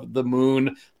of the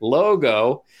Moon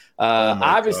logo.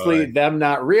 Obviously, them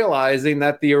not realizing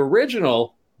that the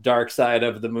original Dark Side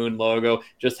of the Moon logo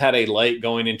just had a light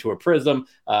going into a prism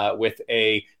with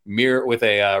a mirror, with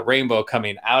a rainbow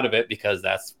coming out of it, because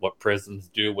that's what prisms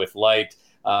do with light.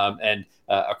 And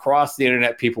across the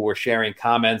internet, people were sharing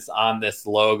comments on this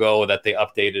logo that they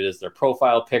updated as their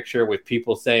profile picture, with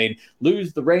people saying,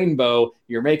 "Lose the rainbow.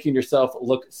 You're making yourself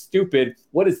look stupid.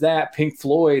 What is that? Pink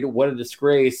Floyd, what a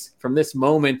disgrace. From this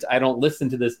moment, I don't listen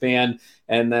to this band."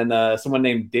 And then someone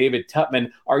named David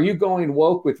Tutman, "Are you going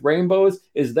woke with rainbows?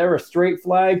 Is there a straight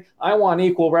flag? I want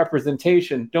equal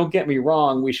representation. Don't get me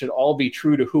wrong. We should all be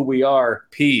true to who we are.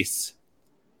 Peace."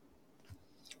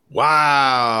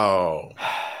 Wow.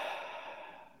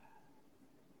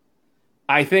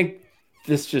 I think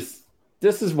this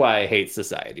is why I hate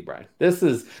society, Brian. This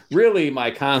is really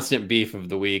my constant beef of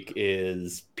the week,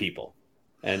 is people.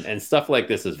 And stuff like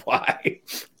this is why.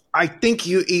 I think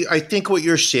what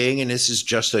you're saying, and this is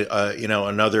just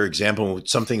another example of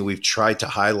something we've tried to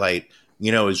highlight,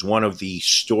 is one of the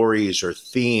stories or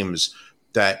themes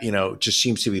that, just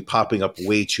seems to be popping up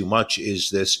way too much, is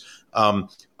this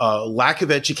lack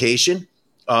of education.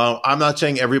 I'm not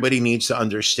saying everybody needs to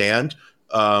understand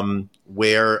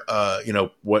where,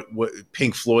 what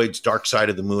Pink Floyd's Dark Side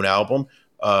of the Moon album,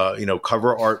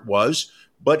 cover art was.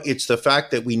 But it's the fact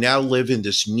that we now live in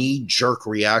this knee-jerk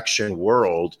reaction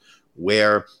world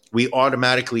where we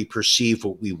automatically perceive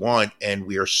what we want, and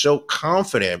we are so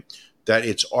confident that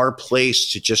it's our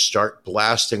place to just start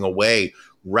blasting away,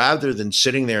 rather than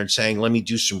sitting there and saying, "Let me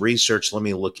do some research, let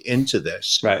me look into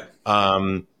this." Right.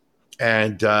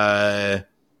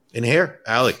 And here,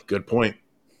 Alec, good point.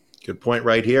 Good point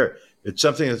right here. It's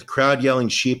something that the crowd yelling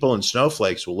sheeple and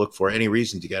snowflakes will look for any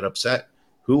reason to get upset.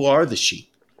 Who are the sheep?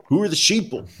 Who are the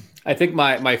sheeple? I think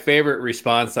my favorite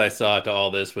response I saw to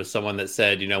all this was someone that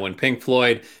said, when Pink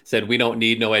Floyd said we don't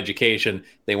need no education,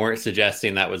 they weren't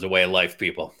suggesting that was a way of life,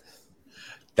 people.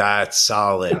 That's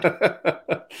solid.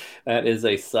 That is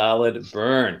a solid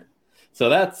burn. So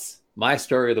that's my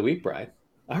story of the week, Brian.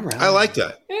 All right. I like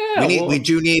that. Yeah, we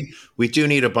do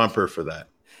need a bumper for that.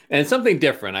 And something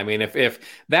different. I mean, if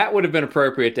that would have been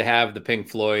appropriate to have the Pink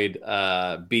Floyd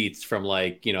beats from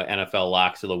NFL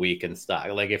locks of the week and stuff.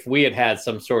 Like if we had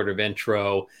some sort of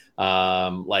intro,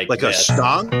 like a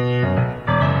song.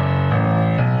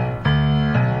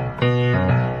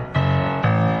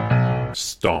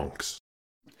 Stonks.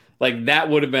 Like that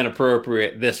would have been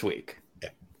appropriate this week. Yeah.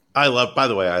 I love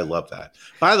that.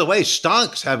 By the way,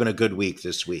 Stonks having a good week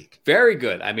this week. Very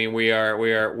good. I mean, we are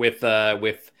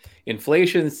with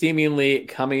inflation seemingly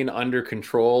coming under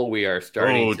control. We are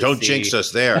starting. Oh, don't jinx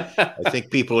us there. I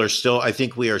think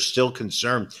we are still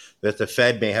concerned that the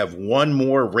Fed may have one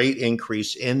more rate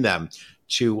increase in them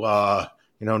to,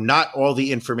 not all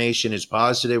the information is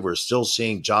positive. We're still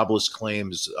seeing jobless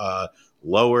claims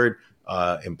lowered,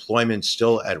 employment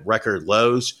still at record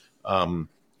lows.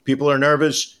 People are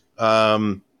nervous,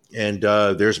 and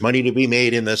there's money to be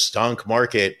made in the stonk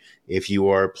market. If you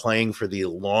are playing for the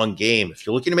long game, if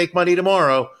you're looking to make money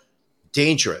tomorrow,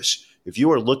 dangerous. If you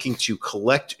are looking to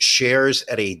collect shares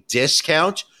at a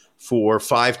discount for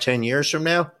 5-10 years from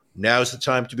now, now's the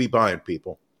time to be buying,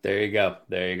 people. There you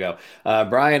go.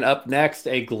 Brian, up next,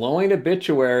 a glowing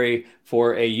obituary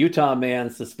for a Utah man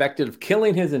suspected of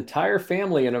killing his entire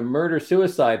family in a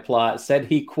murder-suicide plot said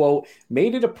he, quote,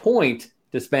 made it a point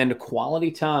to spend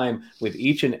quality time with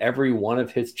each and every one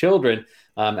of his children.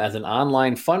 As an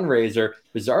online fundraiser,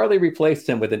 bizarrely replaced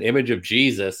him with an image of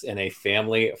Jesus in a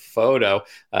family photo.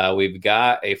 We've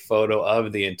got a photo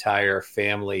of the entire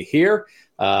family here.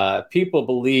 People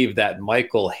believe that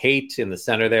Michael Haight in the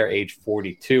center there, age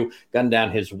 42, gunned down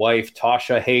his wife,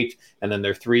 Tasha Haight, and then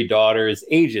their 3 daughters,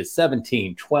 ages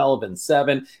 17, 12, and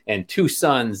 7, and 2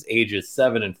 sons, ages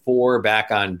 7 and 4, back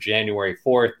on January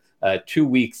 4th. 2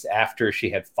 weeks after she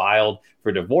had filed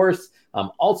for divorce.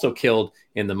 Also killed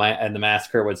in the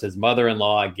massacre was his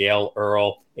mother-in-law, Gail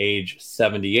Earl, age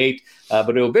 78.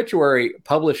 But an obituary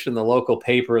published in the local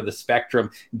paper, The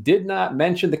Spectrum, did not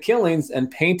mention the killings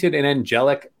and painted an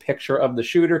angelic picture of the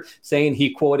shooter, saying he,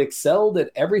 quote, excelled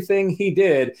at everything he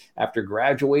did after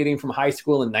graduating from high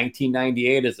school in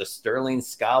 1998 as a sterling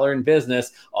scholar in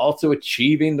business, also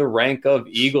achieving the rank of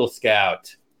Eagle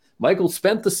Scout. Michael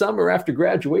spent the summer after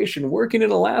graduation working in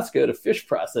Alaska at a fish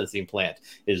processing plant.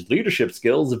 His leadership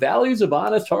skills, values of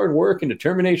honest hard work, and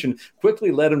determination quickly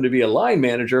led him to be a line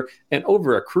manager and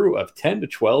over a crew of 10 to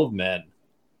 12 men.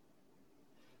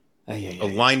 A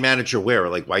line manager where?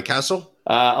 Like White Castle?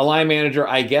 A line manager,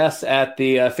 I guess, at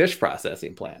the fish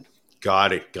processing plant.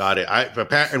 Got it.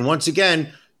 And once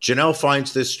again, Janelle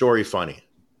finds this story funny.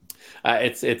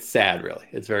 It's sad, really.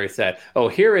 It's very sad.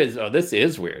 This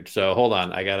is weird. So hold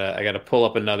on, I gotta pull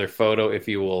up another photo. If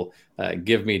you will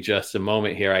give me just a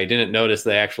moment here. I didn't notice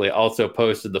they actually also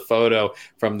posted the photo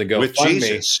from the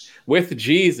GoFundMe with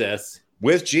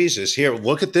Jesus. Here,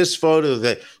 look at this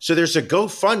photo. So there's a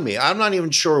GoFundMe. I'm not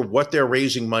even sure what they're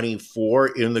raising money for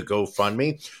in the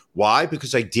GoFundMe. Why?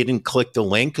 Because I didn't click the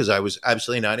link because I was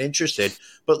absolutely not interested.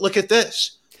 But look at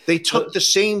this. They took the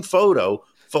same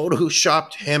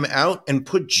photoshopped him out and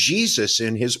put Jesus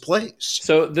in his place.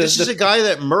 So this is a guy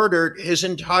that murdered his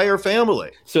entire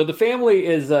family. So the family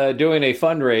is doing a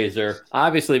fundraiser,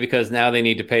 obviously, because now they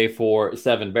need to pay for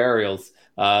 7 burials.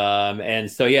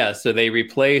 So they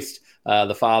replaced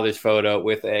the father's photo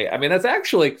with that's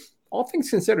actually, all things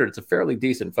considered, it's a fairly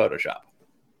decent Photoshop.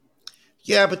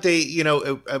 Yeah, but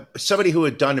somebody who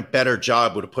had done a better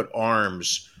job would have put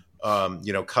arms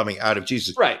coming out of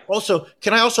Jesus. Right. Also,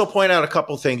 can I also point out a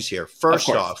couple things here? First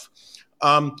off,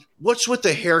 what's with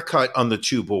the haircut on the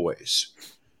 2 boys?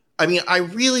 I mean, I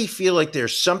really feel like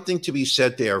there's something to be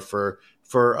said there for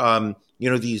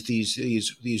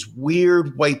these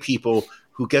weird white people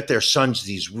who get their sons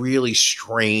these really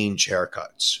strange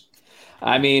haircuts.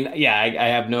 I mean, yeah,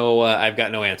 I've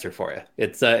got no answer for you.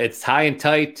 It's high and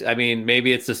tight. I mean,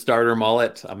 maybe it's a starter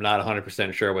mullet. I'm not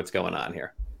 100% sure what's going on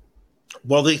here.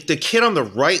 Well, the kid on the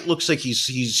right looks like he's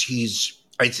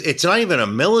it's not even a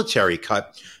military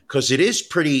cut because it is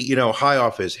pretty, high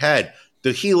off his head.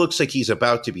 He looks like he's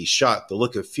about to be shot, the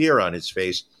look of fear on his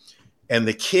face. And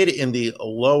the kid in the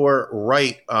lower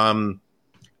right,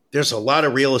 there's a lot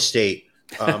of real estate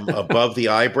above the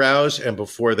eyebrows and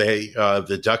before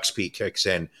the duck's peak kicks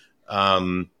in.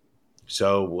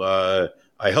 So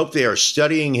I hope they are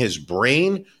studying his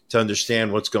brain to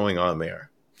understand what's going on there.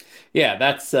 Yeah,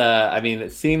 that's,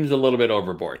 it seems a little bit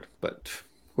overboard, but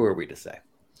who are we to say?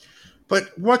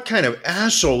 But what kind of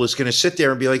asshole is going to sit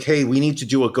there and be like, hey, we need to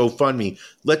do a GoFundMe.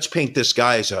 Let's paint this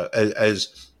guy as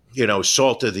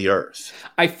salt of the earth.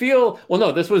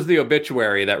 This was the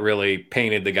obituary that really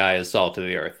painted the guy as salt of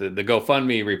the earth. The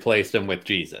GoFundMe replaced him with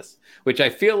Jesus, which I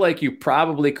feel like you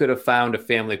probably could have found a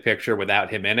family picture without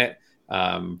him in it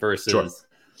versus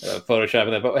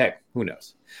Photoshopping that. But hey, who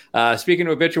knows? Speaking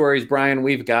of obituaries, Brian,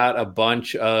 we've got a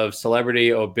bunch of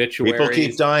celebrity obituaries. People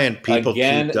keep dying.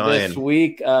 This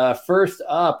week. First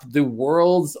up, the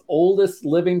world's oldest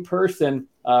living person,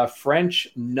 French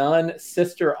nun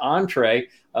Sister Andre,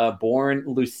 born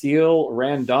Lucille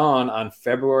Randon on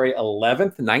February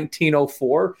 11th,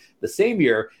 1904, the same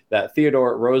year that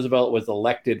Theodore Roosevelt was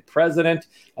elected president.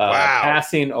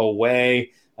 Passing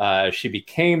away, she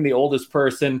became the oldest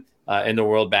person in the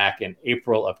world back in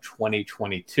April of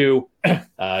 2022.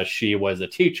 She was a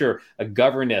teacher, a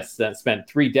governess that spent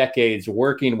 3 decades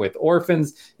working with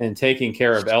orphans and taking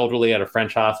care of elderly at a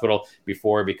French hospital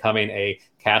before becoming a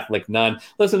Catholic nun.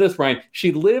 Listen to this, Brian.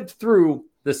 She lived through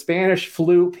the Spanish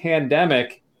flu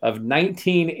pandemic of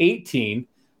 1918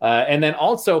 and then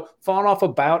also fought off a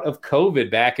bout of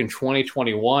COVID back in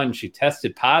 2021. She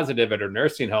tested positive at her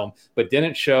nursing home, but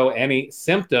didn't show any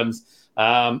symptoms.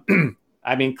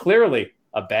 Clearly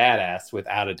a badass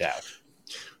without a doubt.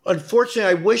 Unfortunately,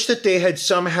 I wish that they had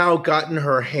somehow gotten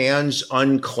her hands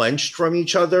unclenched from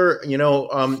each other.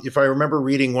 If I remember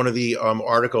reading one of the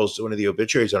articles, one of the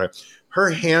obituaries on her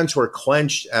hands were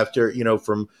clenched after,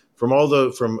 from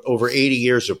over 80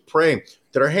 years of praying,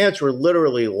 that her hands were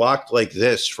literally locked like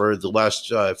this for the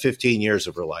last 15 years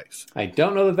of her life. I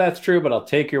don't know that that's true, but I'll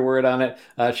take your word on it.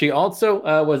 She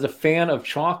also was a fan of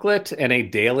chocolate and a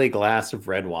daily glass of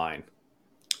red wine.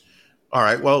 All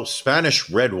right. Well, Spanish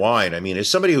red wine. As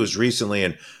somebody who was recently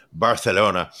in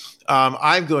Barcelona,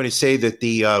 I'm going to say that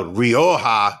the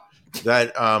Rioja,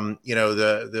 that,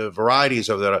 the varieties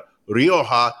of the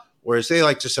Rioja, or as they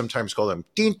like to sometimes call them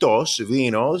tintos,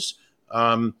 vinos,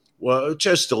 well,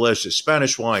 just delicious.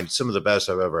 Spanish wine, some of the best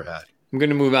I've ever had. I'm going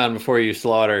to move on before you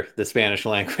slaughter the Spanish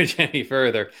language any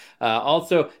further.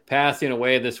 Also passing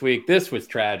away this week, this was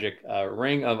tragic.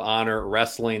 Ring of Honor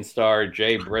wrestling star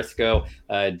Jay Briscoe,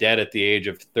 dead at the age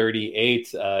of 38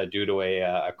 due to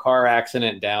a car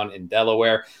accident down in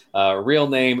Delaware. Real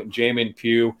name, Jamin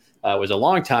Pugh. Was a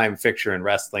longtime fixture in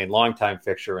wrestling, longtime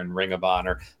fixture in Ring of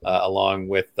Honor, along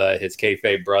with his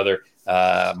kayfabe brother,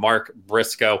 Mark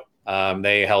Briscoe.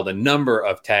 They held a number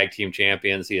of tag team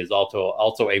champions. He is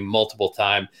also a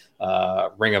multiple-time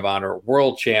Ring of Honor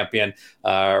world champion.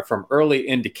 From early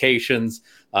indications,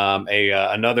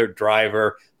 another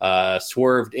driver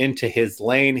swerved into his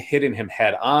lane, hitting him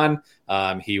head on.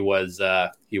 He was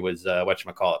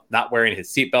whatchamacallit, not wearing his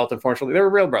seatbelt, unfortunately. They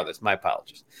were real brothers. My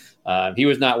apologies. He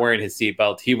was not wearing his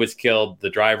seatbelt. He was killed.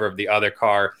 The driver of the other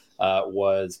car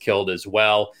was killed as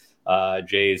well.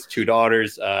 Jay's two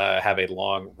daughters have a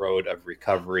long road of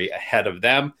recovery ahead of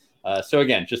them. So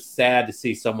again, just sad to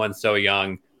see someone so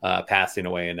young passing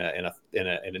away in a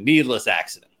needless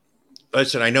accident.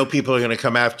 Listen, I know people are going to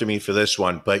come after me for this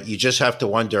one, but you just have to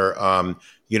wonder, I'm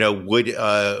not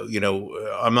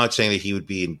saying that he would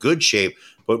be in good shape,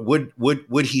 but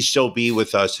would he still be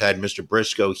with us had Mr.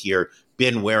 Briscoe here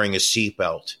been wearing a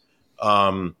seatbelt?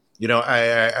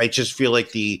 I just feel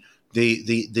like the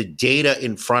data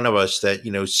in front of us that,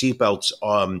 seatbelts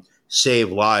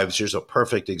save lives. There's a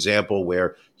perfect example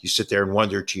where you sit there and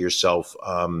wonder to yourself,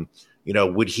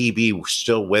 would he be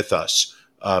still with us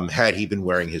had he been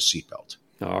wearing his seatbelt?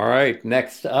 All right.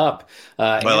 Next up.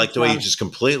 I like the way you just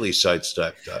completely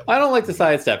sidestepped that. I don't like to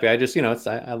sidestep. I just,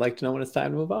 I like to know when it's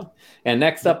time to move on. And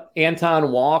next up,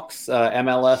 Anton Walkes,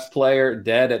 MLS player,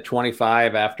 dead at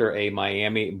 25 after a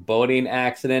Miami boating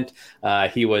accident.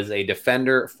 He was a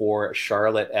defender for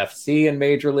Charlotte FC in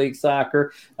Major League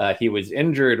Soccer. He was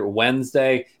injured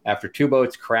Wednesday after two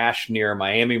boats crashed near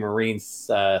Miami Marines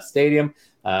Stadium.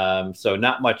 So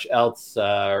not much else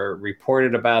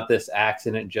reported about this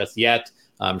accident just yet.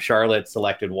 Charlotte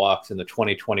selected Walkes in the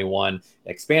 2021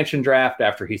 expansion draft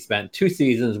after he spent 2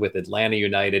 seasons with Atlanta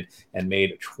United and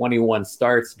made 21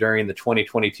 starts during the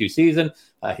 2022 season.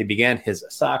 He began his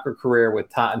soccer career with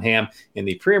Tottenham in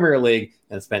the Premier League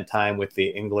and spent time with the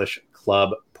English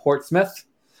club Portsmouth.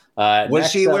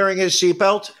 Was he wearing his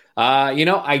seatbelt?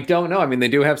 I don't know. I mean, they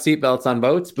do have seatbelts on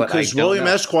boats, but because William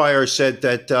Esquire said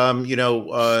that,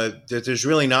 that there's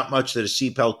really not much that a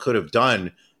seatbelt could have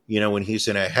done, when he's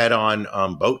in a head-on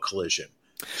boat collision.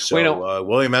 So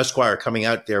William Esquire coming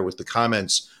out there with the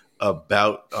comments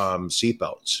about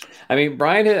seatbelts. I mean,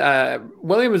 Brian,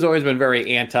 William has always been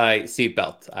very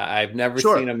anti-seatbelt. I've never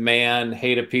seen a man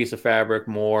hate a piece of fabric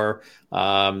more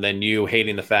than you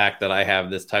hating the fact that I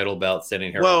have this title belt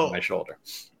sitting here on my shoulder.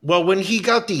 Well, when he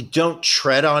got the "Don't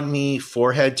Tread on Me"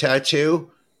 forehead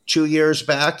tattoo 2 years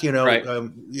back, right.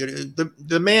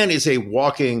 The man is a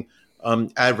walking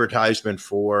advertisement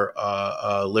for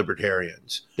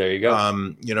libertarians. There you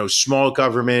go. Small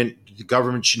government. The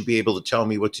government shouldn't be able to tell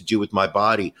me what to do with my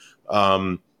body.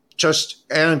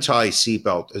 Just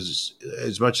anti-seatbelt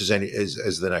as much as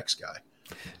the next guy.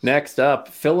 Next up,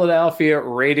 Philadelphia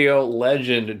radio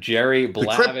legend Jerry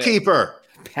Blavat. The Crypt Keeper.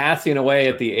 Passing away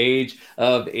at the age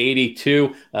of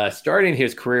 82, starting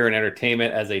his career in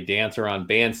entertainment as a dancer on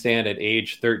Bandstand at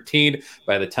age 13.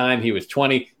 By the time he was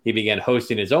 20, he began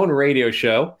hosting his own radio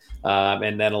show,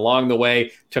 and then along the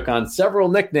way took on several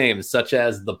nicknames such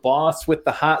as the Boss with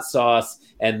the Hot Sauce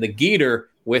and the Geeter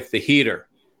with the Heater,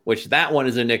 which that one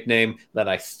is a nickname that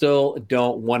I still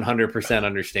don't 100%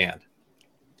 understand.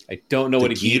 I don't know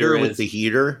what a Geeter is. With the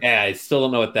heater? Yeah, I still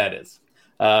don't know what that is.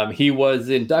 He was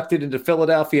inducted into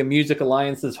Philadelphia Music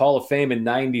Alliance's Hall of Fame in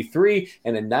 93,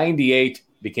 and in 98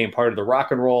 became part of the Rock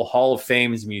and Roll Hall of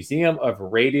Fame's Museum of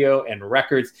Radio and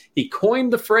Records. He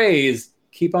coined the phrase,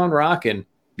 "Keep on rocking,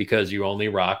 because you only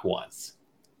rock once."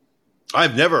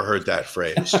 I've never heard that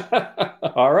phrase.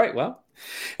 All right, well.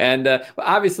 And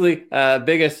obviously,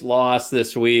 biggest loss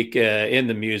this week in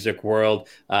the music world,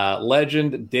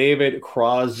 legend David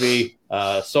Crosby,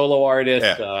 solo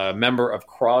artist, member of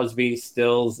Crosby,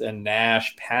 Stills, and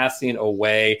Nash, passing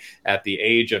away at the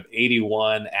age of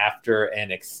 81 after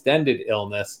an extended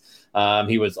illness.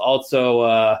 He was also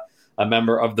a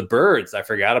member of the Byrds. I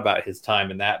forgot about his time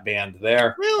in that band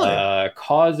there. Really?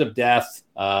 Cause of death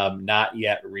not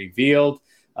yet revealed.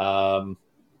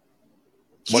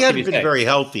 He hadn't been very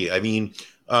healthy. I mean,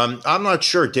 I'm not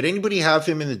sure. Did anybody have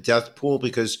him in the death pool?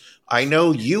 Because I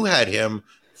know you had him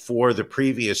for the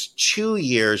previous 2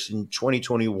 years in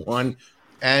 2021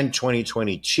 and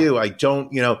 2022. I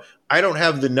don't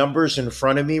have the numbers in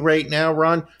front of me right now,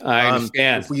 Ron. I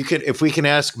understand. If we can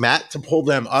ask Matt to pull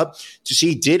them up to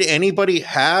see, did anybody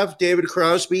have David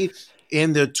Crosby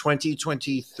in the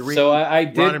 2023? So I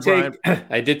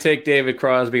did take David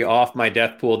Crosby off my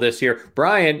death pool this year.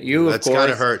 Brian, that's of course,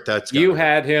 gotta hurt.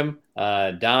 Had him.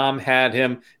 Dom had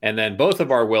him, and then both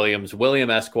of our Williams, William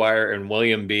Esquire and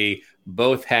William B,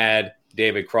 both had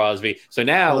David Crosby. So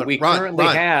now we currently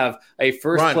have a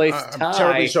first place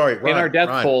tie in our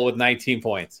death poll with 19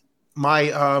 points.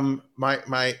 My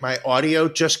audio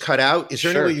just cut out. Is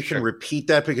there any way you can repeat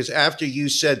that? Because after you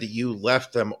said that you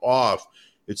left them off,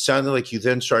 it sounded like you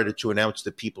then started to announce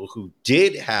the people who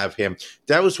did have him.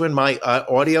 That was when my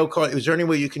audio caught. Is there any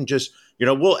way you can just,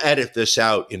 we'll edit this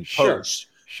out in post.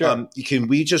 Sure. Can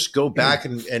we just go back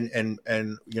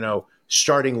and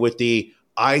starting with the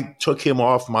I took him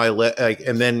off my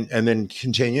and then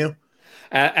continue?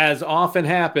 As often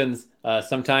happens,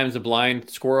 sometimes a blind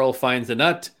squirrel finds a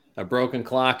nut. A broken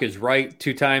clock is right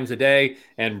 2 times a day,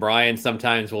 and Brian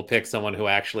sometimes will pick someone who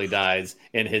actually dies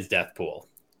in his death pool.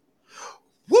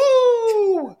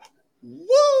 Woo!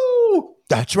 Woo!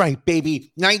 That's right,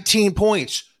 baby. 19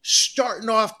 points. Starting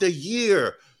off the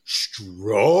year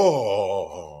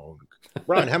strong.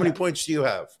 Ron, how many points do you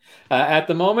have? At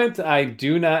the moment, I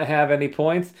do not have any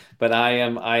points, but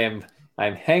I'm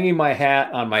hanging my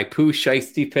hat on my Pooh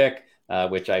Shiesty pick,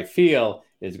 which I feel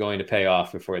is going to pay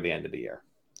off before the end of the year.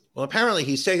 Well, apparently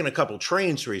he's taken a couple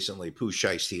trains recently, Pooh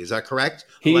Shiesty. Is that correct?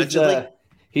 Allegedly?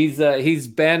 He's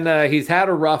had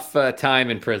a rough time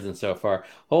in prison so far.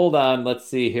 Hold on, let's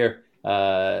see here.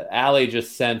 Allie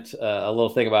just sent a little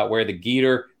thing about where the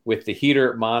Geeter with the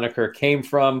heater moniker came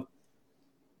from.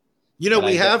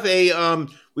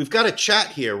 We've got a chat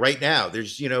here right now.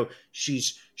 There's,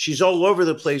 she's all over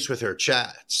the place with her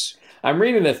chats. I'm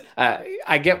reading this.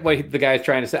 I get what the guy's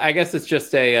trying to say. I guess it's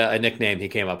just a nickname he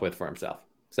came up with for himself.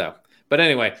 So, but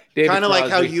anyway, kind of like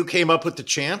how you came up with the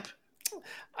champ.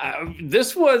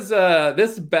 This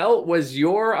belt was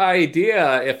your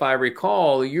idea, if I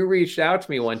recall. You reached out to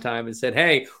me one time and said,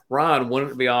 "Hey, Ron,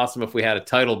 wouldn't it be awesome if we had a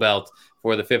title belt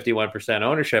for the 51%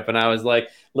 ownership?" And I was like,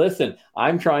 "Listen,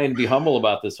 I'm trying to be humble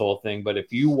about this whole thing, but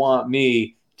if you want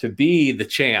me to be the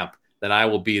champ, then I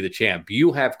will be the champ.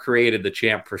 You have created the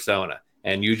champ persona,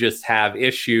 and you just have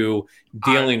issue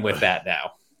dealing with that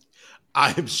now."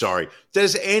 I'm sorry.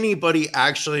 Does anybody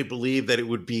actually believe that it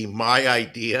would be my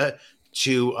idea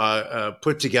to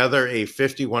put together a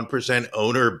 51%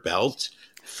 owner belt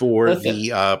for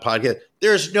the podcast?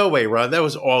 There's no way, Ron. That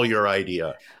was all your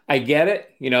idea. I get it.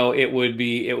 It would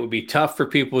be tough for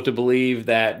people to believe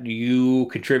that you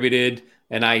contributed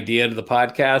an idea to the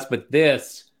podcast, but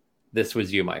this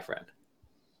was you, my friend.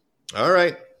 All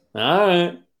right.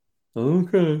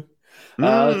 Okay.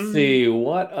 Let's see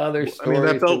what other stories.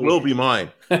 That belt will be mine.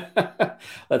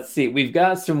 Let's see. We've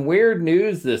got some weird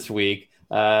news this week.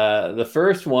 The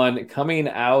first one coming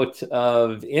out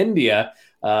of India.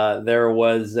 There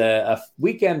was a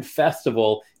weekend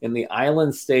festival in the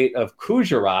island state of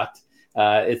Gujarat.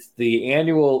 It's the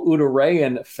annual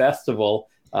Uttarayan festival,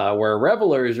 where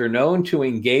revelers are known to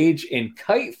engage in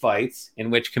kite fights in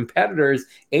which competitors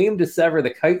aim to sever the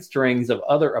kite strings of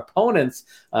other opponents.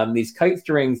 These kite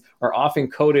strings are often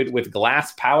coated with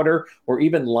glass powder or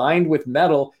even lined with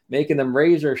metal, making them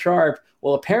razor sharp.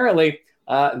 Well, apparently,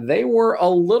 they were a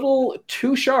little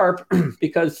too sharp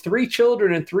because 3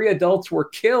 children and 3 adults were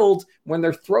killed when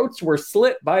their throats were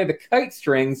slit by the kite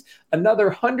strings. Another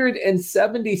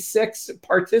 176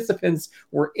 participants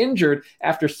were injured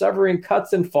after suffering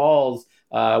cuts and falls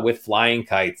with flying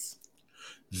kites.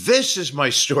 This is my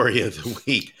story of the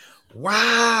week.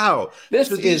 Wow.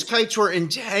 These kites were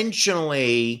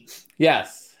intentionally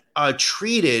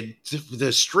treated.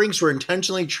 The strings were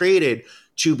intentionally treated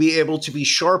to be able to be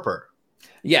sharper.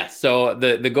 Yes. So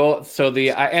the goal.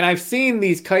 And I've seen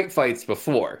these kite fights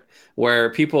before,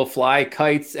 where people fly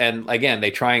kites and again they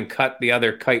try and cut the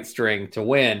other kite string to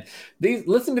win.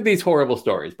 Listen to these horrible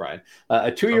stories, Brian.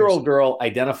 A 2-year-old girl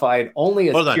identified only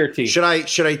as pure teeth. Should I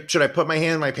put my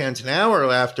hand in my pants now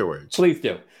or afterwards? Please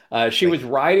do. She was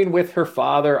riding with her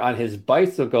father on his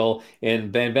bicycle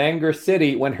in Bangalore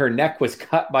City when her neck was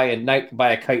cut by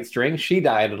a kite string. She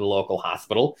died at a local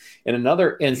hospital. In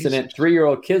another incident,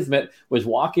 3-year-old Kismet was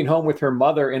walking home with her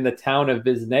mother in the town of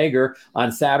Visnagar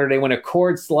on Saturday when a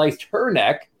cord sliced her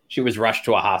neck. She was rushed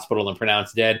to a hospital and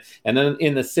pronounced dead. And then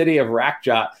in the city of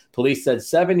Rakjat, police said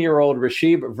 7-year-old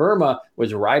Rashib Verma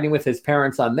was riding with his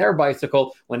parents on their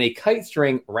bicycle when a kite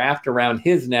string wrapped around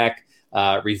his neck,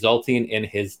 resulting in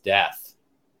his death.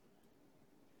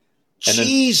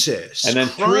 Jesus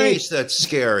Christ, that's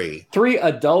scary. 3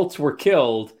 adults were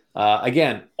killed.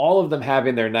 Again, all of them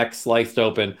having their necks sliced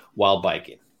open while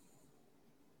biking.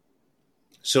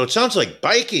 So it sounds like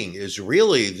biking is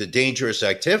really the dangerous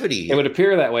activity here. It would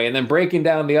appear that way. And then breaking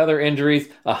down the other injuries,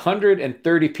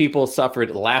 130 people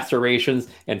suffered lacerations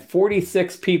and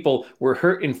 46 people were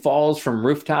hurt in falls from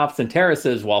rooftops and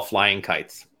terraces while flying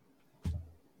kites.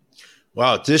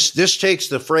 Wow, this takes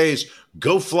the phrase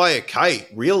 "go fly a kite"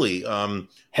 really, to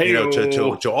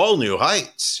all new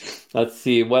heights. Let's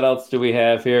see, what else do we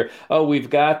have here? Oh, we've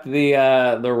got the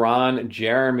Ron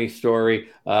Jeremy story,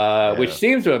 which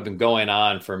seems to have been going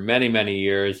on for many, many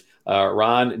years.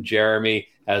 Ron Jeremy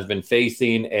has been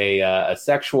facing a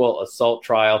sexual assault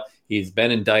trial. He's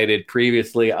been indicted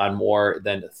previously on more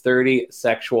than 30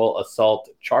 sexual assault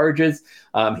charges.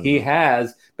 He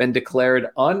has been declared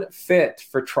unfit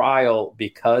for trial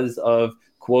because of,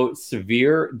 quote,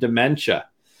 severe dementia.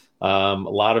 A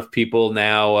lot of people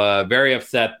now very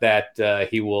upset that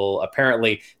he will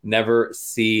apparently never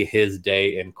see his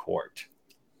day in court.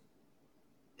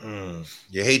 You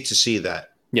hate to see that.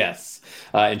 Yes.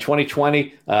 In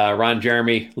 2020, Ron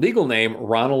Jeremy, legal name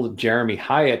Ronald Jeremy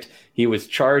Hyatt, he was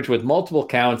charged with multiple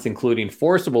counts, including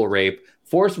forcible rape,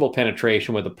 forcible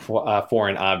penetration with a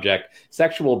foreign object,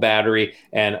 sexual battery,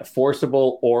 and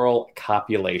forcible oral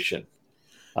copulation.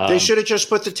 They should have just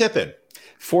put the tip in.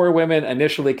 4 women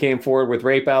initially came forward with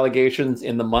rape allegations.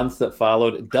 In the months that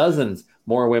followed, dozens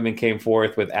more women came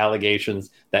forth with allegations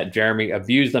that Jeremy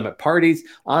abused them at parties,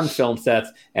 on film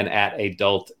sets, and at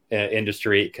adult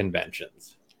industry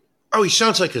conventions. Oh, he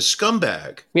sounds like a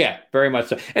scumbag. Yeah, very much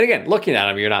so. And again, looking at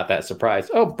him, you're not that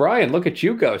surprised. Oh, Brian, look at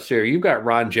you go, sir. You've got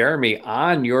Ron Jeremy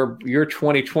on your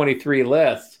 2023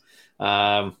 list.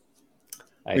 I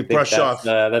think that's got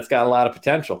a lot of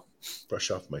potential.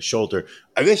 Brush off my shoulder.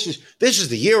 This is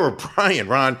the year of Brian,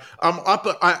 Ron.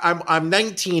 I'm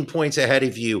 19 points ahead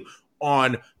of you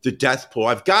on the death pool.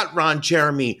 I've got Ron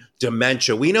Jeremy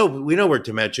dementia. We know where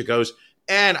dementia goes.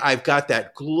 And I've got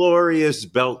that glorious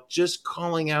belt just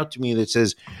calling out to me that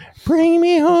says, "Bring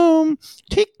me home.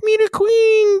 Take me to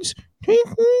Queens. Take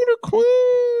me to Queens."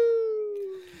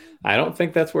 I don't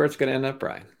think that's where it's going to end up,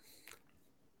 Brian.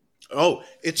 Oh,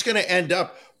 it's going to end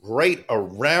up right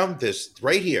around this,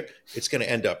 right here. It's going to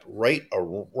end up right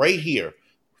here.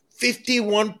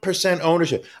 51%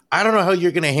 ownership. I don't know how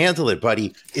you're going to handle it,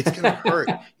 buddy. It's going to hurt.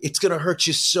 It's going to hurt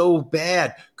you so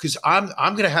bad because I'm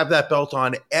going to have that belt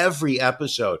on every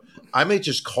episode. I may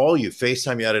just call you,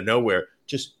 FaceTime you out of nowhere.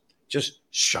 Just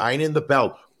shine in the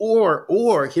belt.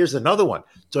 Or here's another one.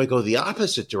 Do I go the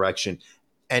opposite direction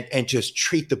and just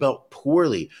treat the belt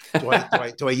poorly? Do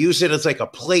I use it as like a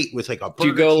plate with like a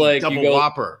Burger King double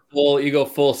Whopper? You go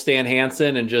full Stan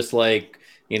Hansen and just like,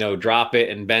 drop it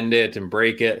and bend it and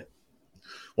break it.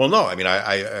 Well, no, I mean,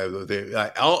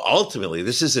 ultimately,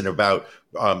 this isn't about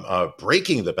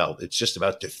breaking the belt. It's just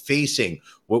about defacing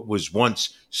what was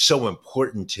once so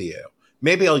important to you.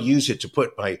 Maybe I'll use it to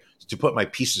put my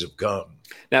pieces of gum.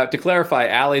 Now, to clarify,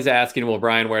 Allie's asking, will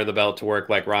Brian wear the belt to work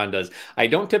like Ron does? I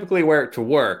don't typically wear it to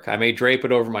work. I may drape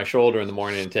it over my shoulder in the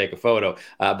morning and take a photo.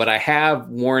 But I have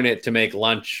worn it to make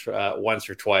lunch once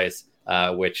or twice,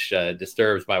 which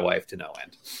disturbs my wife to no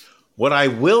end. What I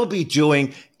will be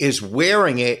doing is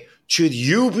wearing it to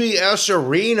the UBS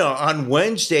Arena on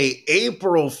Wednesday,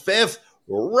 April 5th,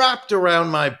 wrapped around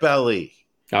my belly.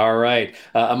 All right.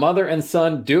 A mother and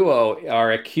son duo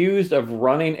are accused of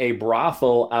running a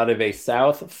brothel out of a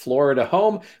South Florida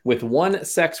home, with one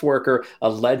sex worker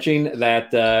alleging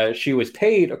that she was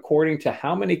paid according to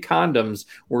how many condoms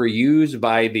were used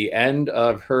by the end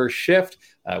of her shift.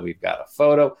 We've got a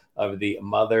photo of the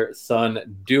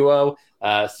mother-son duo.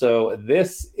 So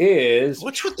this is...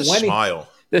 What's with the smile?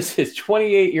 This is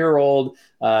 28-year-old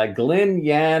Glenn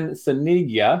Yan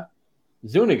Zuniga.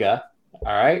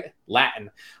 All right,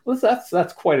 Latin. Well,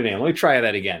 that's quite a name. Let me try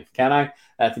that again. Can I?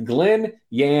 That's Glenn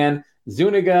Yan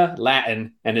Zuniga,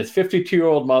 Latin, and his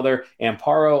 52-year-old mother,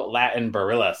 Amparo Latin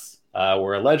Barillas,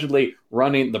 were allegedly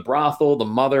running the brothel. The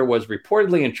mother was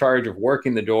reportedly in charge of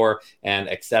working the door and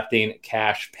accepting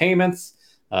cash payments.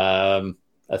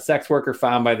 A sex worker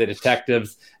found by the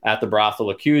detectives at the brothel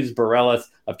accused Barillas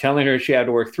of telling her she had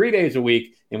to work 3 days a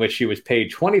week, in which she was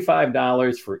paid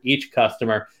 $25 for each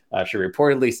customer. She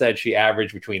reportedly said she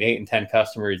averaged between 8 and 10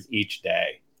 customers each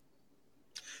day.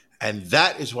 And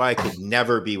that is why I could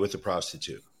never be with a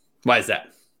prostitute. Why is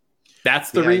that?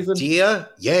 That's the reason? Idea?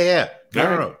 Yeah.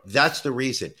 No. That's the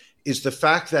reason. is the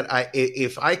fact that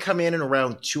if I come in at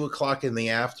around 2:00 in the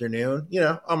afternoon,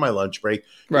 on my lunch break,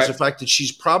 is the fact that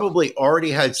she's probably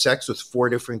already had sex with 4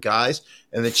 different guys,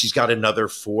 and that she's got another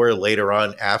 4 later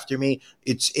on after me.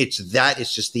 It's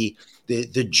just the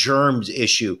germs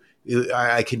issue.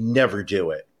 I could never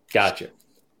do it. Gotcha.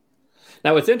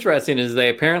 Now, what's interesting is they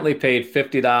apparently paid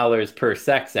 $50 per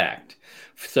sex act.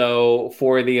 So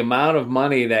for the amount of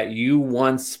money that you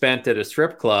once spent at a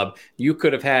strip club, you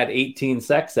could have had 18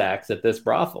 sex acts at this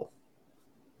brothel.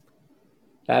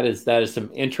 That is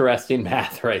some interesting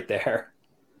math right there.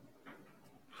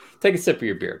 Take a sip of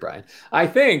your beer, Brian. I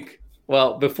think,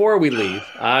 well, before we leave,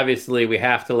 obviously we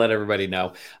have to let everybody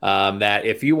know that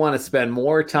if you want to spend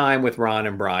more time with Ron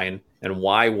and Brian, and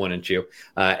why wouldn't you?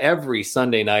 Every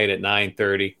Sunday night at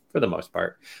 9:30, for the most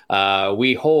part,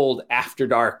 we hold After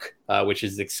Dark, which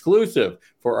is exclusive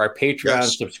for our Patreon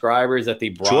subscribers at the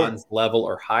bronze level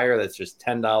or higher. That's just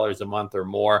 $10 a month or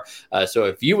more. So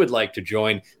if you would like to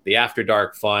join the After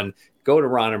Dark fun, go to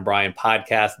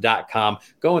ronandbrianpodcast.com,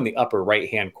 go in the upper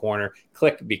right-hand corner,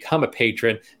 click Become a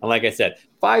Patron. And like I said,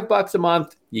 $5 a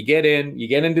month, you get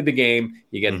into the game,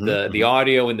 you get the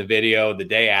audio and the video the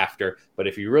day after. But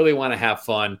if you really want to have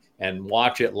fun and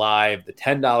watch it live, the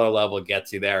 $10 level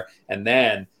gets you there. And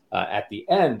then at the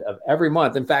end of every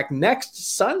month, in fact,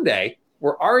 next Sunday,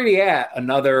 we're already at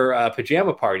another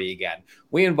pajama party again.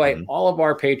 We invite all of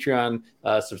our Patreon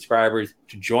subscribers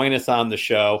to join us on the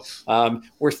show.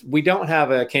 We don't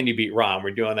have a Can You Beat Ron? We're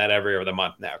doing that every other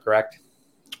month now, correct?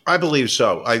 I believe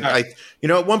so.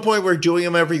 At one point we're doing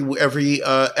them every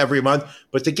month,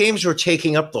 but the games were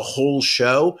taking up the whole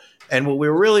show. And what we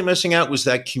were really missing out was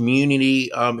that community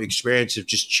experience of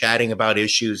just chatting about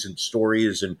issues and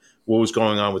stories and what was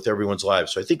going on with everyone's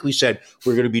lives. So I think we said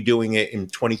we're going to be doing it in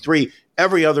 23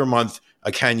 every other month.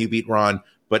 A Can You Beat Ron?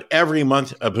 But every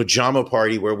month a pajama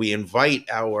party where we invite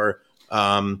our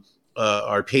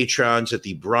patrons at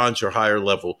the bronze or higher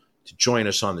level to join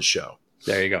us on the show.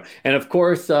 There you go. And of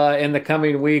course, in the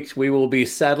coming weeks, we will be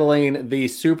settling the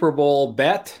Super Bowl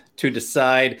bet to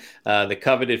decide the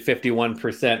coveted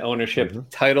 51% ownership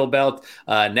title belt.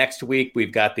 Next week,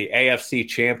 we've got the AFC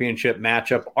Championship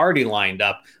matchup already lined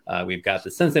up. We've got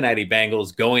the Cincinnati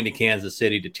Bengals going to Kansas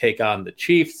City to take on the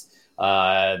Chiefs.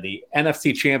 The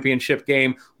NFC Championship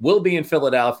game will be in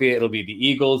Philadelphia. It'll be the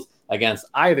Eagles against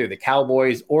either the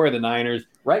Cowboys or the Niners.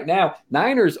 Right now,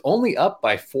 Niners only up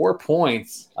by 4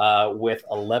 points with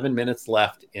 11 minutes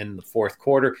left in the fourth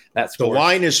quarter. That's the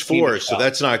line is 4, so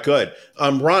that's not good.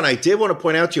 Ron, I did want to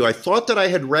point out to you, I thought that I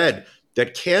had read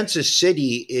that Kansas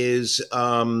City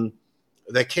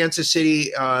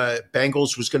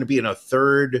Bengals was going to be in a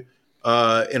third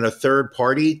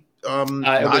party.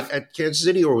 At Kansas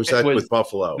City, or was that with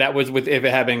Buffalo? That was if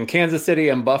it had been Kansas City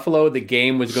and Buffalo, the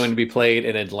game was going to be played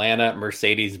in Atlanta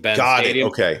Mercedes-Benz Stadium.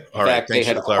 Okay. All right. They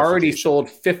had already sold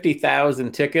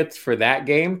 50,000 tickets for that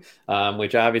game,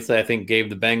 which obviously I think gave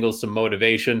the Bengals some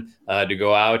motivation to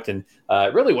go out. And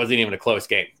it really wasn't even a close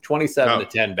game.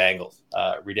 27-10 Bengals.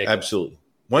 Ridiculous. Absolutely.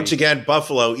 Once again,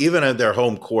 Buffalo, even at their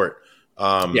home court.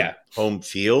 Home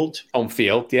field.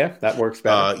 Yeah, that works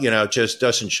better. Just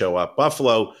doesn't show up.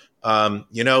 Buffalo,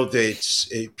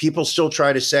 people still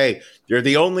try to say they're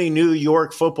the only New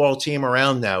York football team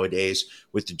around nowadays,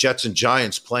 with the Jets and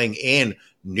Giants playing in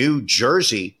New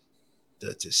Jersey,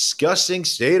 the disgusting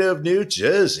state of New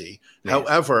Jersey. Nice.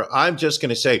 However, I'm just going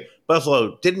to say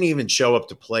Buffalo didn't even show up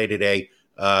to play today.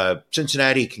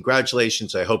 Cincinnati,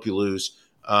 congratulations. I hope you lose.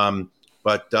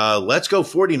 But let's go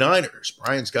 49ers.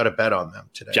 Brian's got a bet on them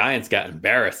today. Giants got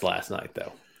embarrassed last night,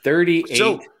 though.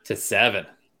 38-7.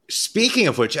 Speaking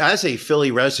of which, as a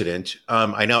Philly resident,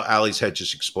 I know Allie's head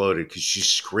just exploded because she's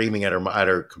screaming at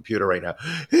her computer right now.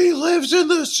 He lives in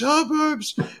the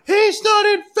suburbs. He's not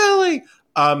in Philly.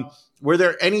 Were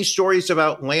there any stories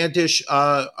about outlandish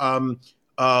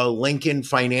Lincoln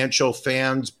Financial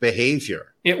fans' behavior?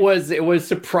 It was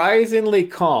surprisingly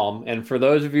calm. And for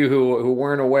those of you who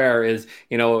weren't aware,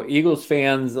 Eagles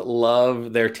fans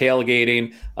love their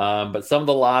tailgating, but some of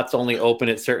the lots only open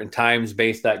at certain times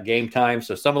based on game time.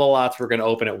 So some of the lots were going to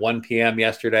open at 1 p.m.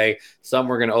 yesterday. Some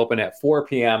were going to open at 4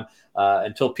 p.m.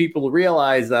 Until people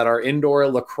realized that our indoor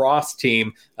lacrosse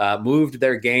team moved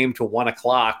their game to 1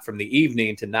 o'clock from the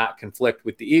evening to not conflict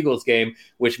with the Eagles game,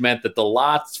 which meant that the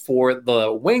lots for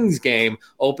the Wings game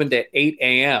opened at 8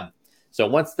 a.m. So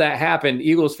once that happened,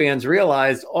 Eagles fans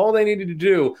realized all they needed to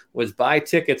do was buy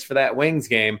tickets for that Wings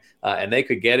game, and they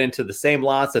could get into the same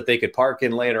lots that they could park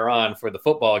in later on for the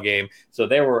football game. So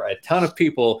there were a ton of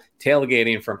people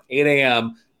tailgating from 8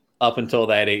 a.m. up until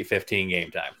that 8:15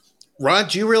 game time. Ron,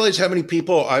 do you realize how many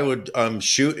people I would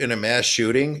shoot in a mass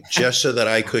shooting just so that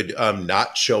I could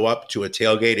not show up to a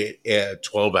tailgate at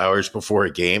 12 hours before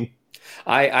a game?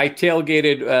 I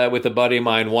tailgated with a buddy of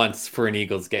mine once for an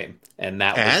Eagles game, and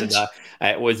that was enough.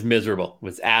 It was miserable. It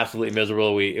was absolutely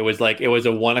miserable. It was a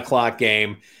 1:00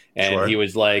 game, and sure.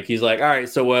 he's like, all right,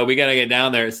 so we got to get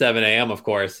down there at 7 a.m. of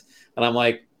course. And I'm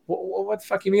like, what the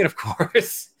fuck you mean, of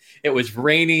course? It was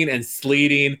raining and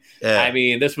sleeting. Yeah. I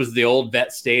mean, this was the old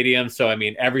vet stadium. So, I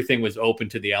mean, everything was open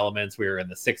to the elements. We were in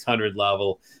the 600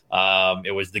 level.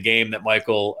 It was the game that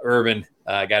Michael Irvin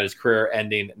got his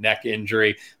career-ending neck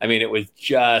injury. I mean, it was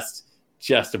just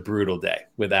a brutal day,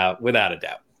 without a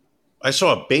doubt. I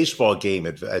saw a baseball game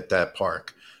at that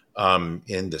park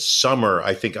in the summer.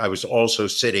 I think I was also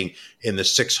sitting in the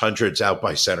 600s out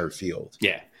by center field.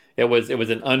 Yeah, it was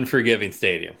an unforgiving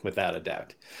stadium, without a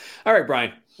doubt. All right,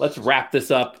 Brian. Let's wrap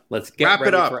this up. Let's get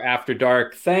ready for After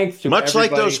Dark. Thanks to much everybody.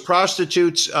 Like those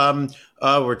prostitutes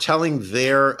were telling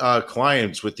their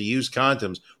clients with the used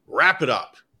condoms, wrap it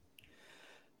up.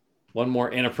 One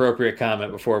more inappropriate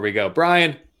comment before we go.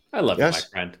 Brian, I love you, my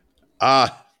friend.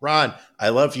 Ron, I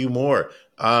love you more.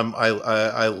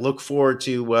 I look forward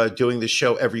to doing this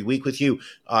show every week with you.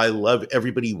 I love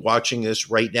everybody watching this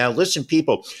right now. Listen,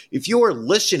 people, if you are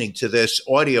listening to this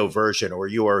audio version or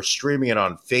you are streaming it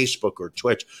on Facebook or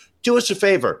Twitch, do us a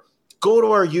favor. Go to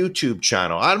our YouTube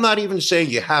channel. I'm not even saying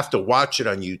you have to watch it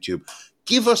on YouTube.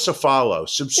 Give us a follow.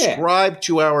 Subscribe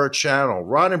to our channel,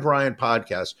 Ron and Brian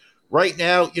Podcast. Right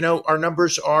now, our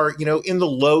numbers are, in the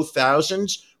low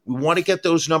thousands. We want to get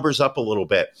those numbers up a little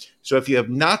bit. So if you have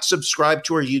not subscribed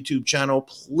to our YouTube channel,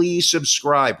 please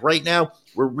subscribe. Right now,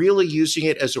 we're really using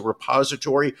it as a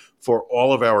repository for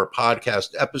all of our podcast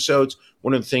episodes.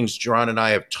 One of the things John and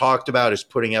I have talked about is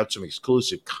putting out some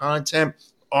exclusive content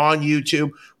on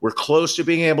YouTube. We're close to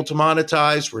being able to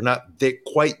monetize. We're not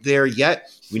quite there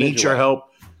yet. We need your help.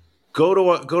 Go to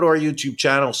our YouTube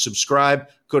channel, subscribe,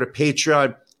 go to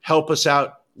Patreon, help us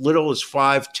out. Little as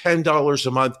 $5, $10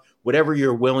 a month. Whatever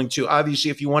you're willing to.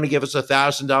 Obviously, if you want to give us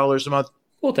 $1,000 a month,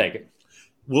 we'll take it.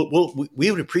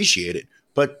 We would appreciate it.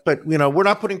 But we're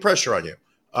not putting pressure on you.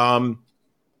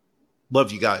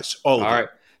 Love you guys. All right.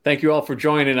 Thank you all for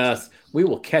joining us. We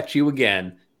will catch you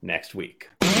again next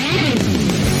week.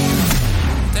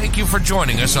 Thank you for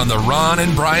joining us on the Ron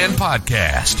and Brian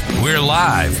Podcast. We're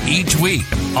live each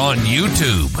week on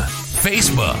YouTube,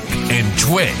 Facebook, and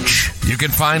Twitch. You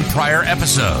can find prior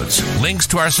episodes, links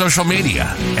to our social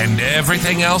media, and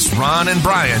everything else Ron and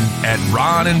Brian at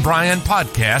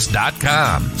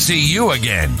ronandbrianpodcast.com. See you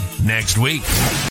again next week.